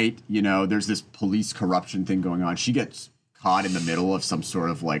one night, there's this police corruption thing going on. She gets caught in the middle of some sort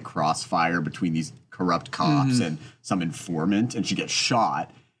of like crossfire between these corrupt cops and some informant, and she gets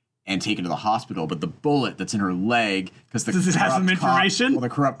shot and taken to the hospital. But the bullet that's in her leg, because does it have some information? The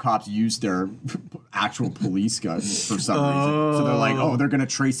corrupt cops used their actual police guns for some reason. So they're like, they're gonna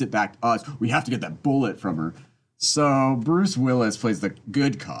trace it back to us. We have to get that bullet from her. So Bruce Willis plays the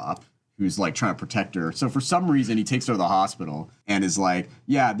good cop who's like trying to protect her. So for some reason, he takes her to the hospital and is like,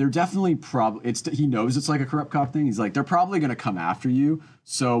 yeah, they're definitely he knows it's like a corrupt cop thing. He's like, they're probably going to come after you.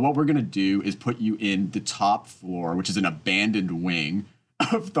 So what we're going to do is put you in the top floor, which is an abandoned wing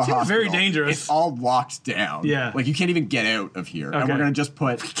of the hospital. Very dangerous. It's all locked down. Yeah. Like you can't even get out of here. Okay. And we're going to just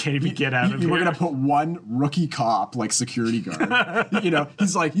put... We can't even get out of here. We're going to put one rookie cop, like security guard.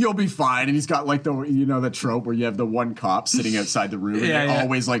 He's like, you'll be fine. And he's got like the trope where you have the one cop sitting outside the room and they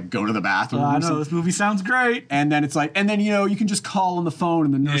always like go to the bathroom. I know, this movie sounds great. And then it's like, you can just call on the phone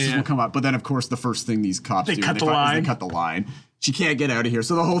and the nurses will come up. But then of course the first thing these cops do is they cut the line. she can't get out of here.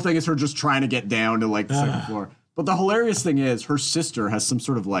 So the whole thing is her just trying to get down to like the second floor. But the hilarious thing is her sister has some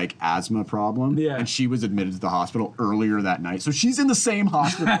sort of like asthma problem. Yeah. And she was admitted to the hospital earlier that night. So she's in the same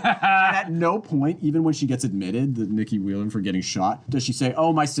hospital. And at no point, even when she gets admitted, the Nikki Whelan for getting shot, does she say,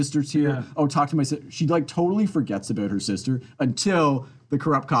 oh, my sister's here. Yeah. Oh, talk to my sister. She like totally forgets about her sister until the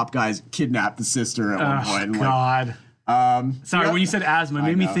corrupt cop guys kidnap the sister at one point. And, God. Sorry, yeah. when you said asthma, it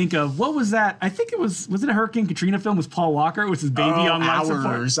made me think of, what was that? I think it was it a Hurricane Katrina film? Was Paul Walker? It was his baby on life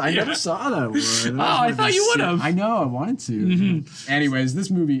support? I never saw that one. I thought you would have. I know, I wanted to. Anyways,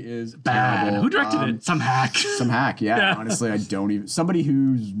 this movie is Bad. terrible. Who directed it? Some hack. Some hack, yeah. Honestly, I don't even... Somebody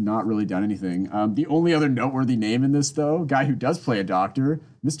who's not really done anything. The only other noteworthy name in this, though, guy who does play a doctor,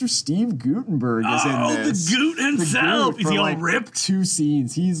 Mr. Steve Guttenberg is in this. Oh, the Goot himself. Is he all ripped? 2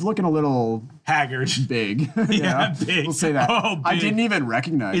 scenes. He's looking a little... haggard. Big. Yeah, big. We'll say that. Oh, big. I didn't even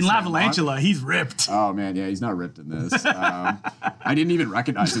recognize in him. Lavalantula, he's ripped. Oh, man, yeah, he's not ripped in this. I didn't even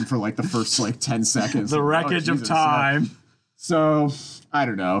recognize him for like the first like 10 seconds. The wreckage of time. Yeah. So, I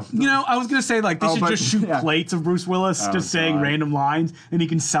don't know. You know, I was going to say, like, they should just shoot plates of Bruce Willis just saying random lines, and he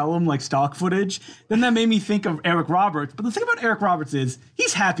can sell them like stock footage. Then that made me think of Eric Roberts. But the thing about Eric Roberts is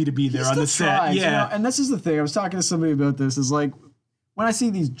he's happy to be there on the set. You know, and this is the thing. I was talking to somebody about this. Is like, when I see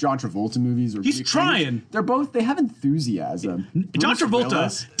these John Travolta movies, or he's trying. They have enthusiasm. John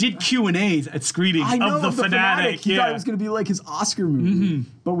Travolta did Q&As at screenings of The Fanatic. He thought it was going to be like his Oscar movie.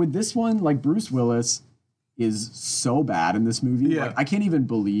 But with this one, like Bruce Willis is so bad in this movie. Yeah. Like, I can't even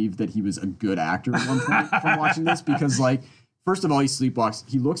believe that he was a good actor at one point from watching this, because like, first of all, he sleepwalks.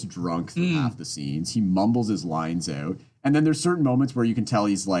 He looks drunk through half the scenes. He mumbles his lines out. And then there's certain moments where you can tell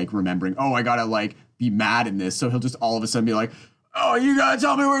he's like remembering, oh, I gotta like be mad in this. So he'll just all of a sudden be like, oh, you gotta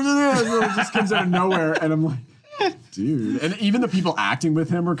tell me where it is. And it just comes out of nowhere. And I'm like, dude. And even the people acting with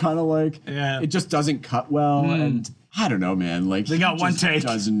him are kind of like, it just doesn't cut well. And I don't know, man. Like, they got one take.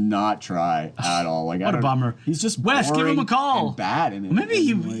 Does not try at all. Like, what a bummer. He's just Wes, give him a call. And bad in it. Maybe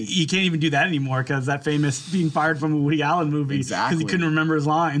he can't even do that anymore because that famous being fired from a Woody Allen movie because he couldn't remember his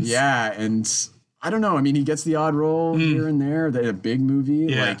lines. Yeah, and I don't know. I mean, he gets the odd role here and there. A big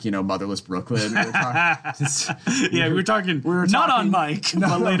movie, like, you know, Motherless Brooklyn. We were talking not on mic,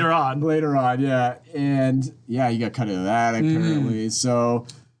 but later on. Later on, yeah. And, yeah, you got cut out of that, apparently. So,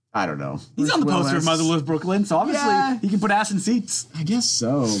 I don't know. He's on the poster of Motherless Brooklyn, so obviously he can put ass in seats. I guess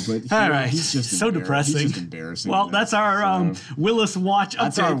so, but he's just so depressing. He's just embarrassing. Well, that's our Willis Watch update.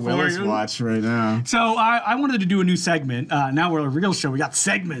 That's our Willis Watch right now. So I wanted to do a new segment. Now we're a real show. We got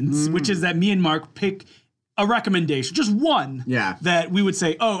segments, which is that me and Mark pick a recommendation, just one, that we would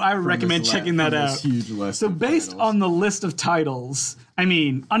say, oh, I would recommend checking that out. Huge list. So based on the list of titles, I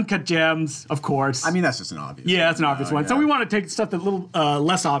mean, Uncut Gems, of course. I mean, that's just an obvious one. Yeah, that's an obvious one. So we want to take stuff that's a little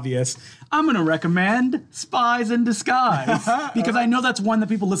less obvious. I'm going to recommend Spies in Disguise because I know that's one that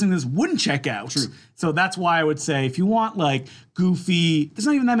people listening to this wouldn't check out. True. So that's why I would say if you want like goofy, there's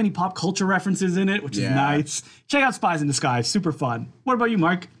not even that many pop culture references in it, which is nice. Check out Spies in Disguise. Super fun. What about you,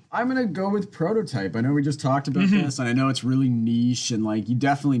 Mark? I'm going to go with Prototype. I know we just talked about this, and I know it's really niche, and like you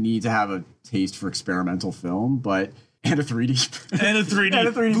definitely need to have a taste for experimental film, but... And a 3D. And a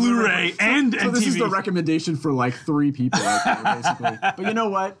 3D Blu-ray and so this TV. is the recommendation for like 3 people out there, basically. But you know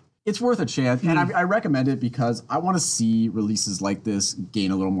what? It's worth a chance. And I recommend it because I want to see releases like this gain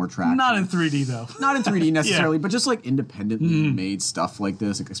a little more traction. Not in 3D, though. Not in 3D necessarily, but just like independently made stuff like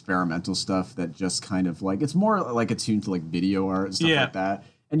this, like experimental stuff that just kind of like, it's more like attuned to like video art and stuff like that.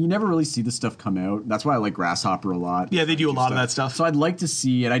 And you never really see this stuff come out. That's why I like Grasshopper a lot. Yeah, they do a lot of that stuff. So I'd like to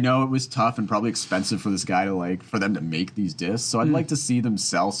see it. I know it was tough and probably expensive for this guy to like, for them to make these discs. So I'd like to see them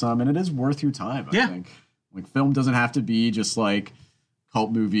sell some, and it is worth your time, I think. Like, film doesn't have to be just like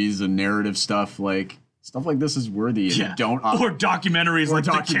cult movies and narrative stuff. Like, stuff like this is worthy. And you don't... or documentaries like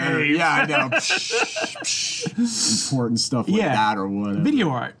The Cave. Yeah, I know. Important stuff like that or whatever. Video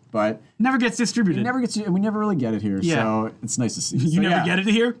art. But never gets distributed. It never gets, and we never really get it here. So it's nice to see. You never get it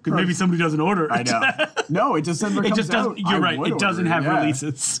here because maybe somebody doesn't order it. I know. No, it just never comes out. You're right. It doesn't have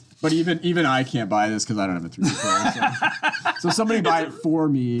releases. But even I can't buy this because I don't have a 3D player. So somebody buy it for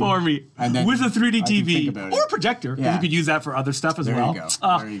me. And then with a 3D TV or projector. Yeah. You could use that for other stuff as well. There you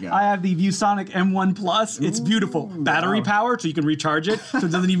go. There you go. I have the ViewSonic M1 Plus. It's beautiful. Battery powered, so you can recharge it. So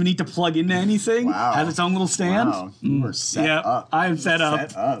it doesn't even need to plug into anything. Wow. Has its own little stand. Wow. You are set up. I am set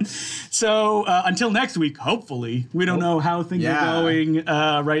up. So until next week, hopefully. We don't know how things are going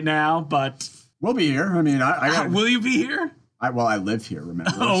right now, but... We'll be here. I mean, will you be here? I live here,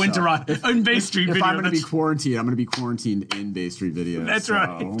 remember. In Toronto. In Bay Street Video. If I'm going to be quarantined, I'm going to be quarantined in Bay Street Video. That's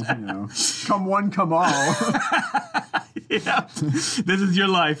right. You know, come one, come all. Yeah. This is your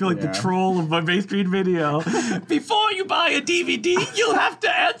life. You're like the troll of my Bay Street Video. Before you buy a DVD, you'll have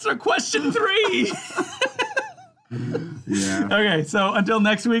to answer question 3. Yeah. Okay, so until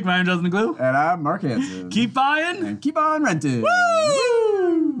next week, my name's Justin Decloux. And I'm Mark Hanson. Keep buying. And keep on renting.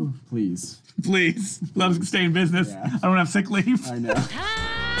 Woo! Please. Please. Let us stay in business. Yeah. I don't have sick leave. I know.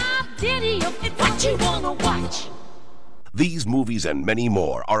 Video, it's what you wanna watch. These movies and many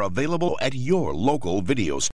more are available at your local video store.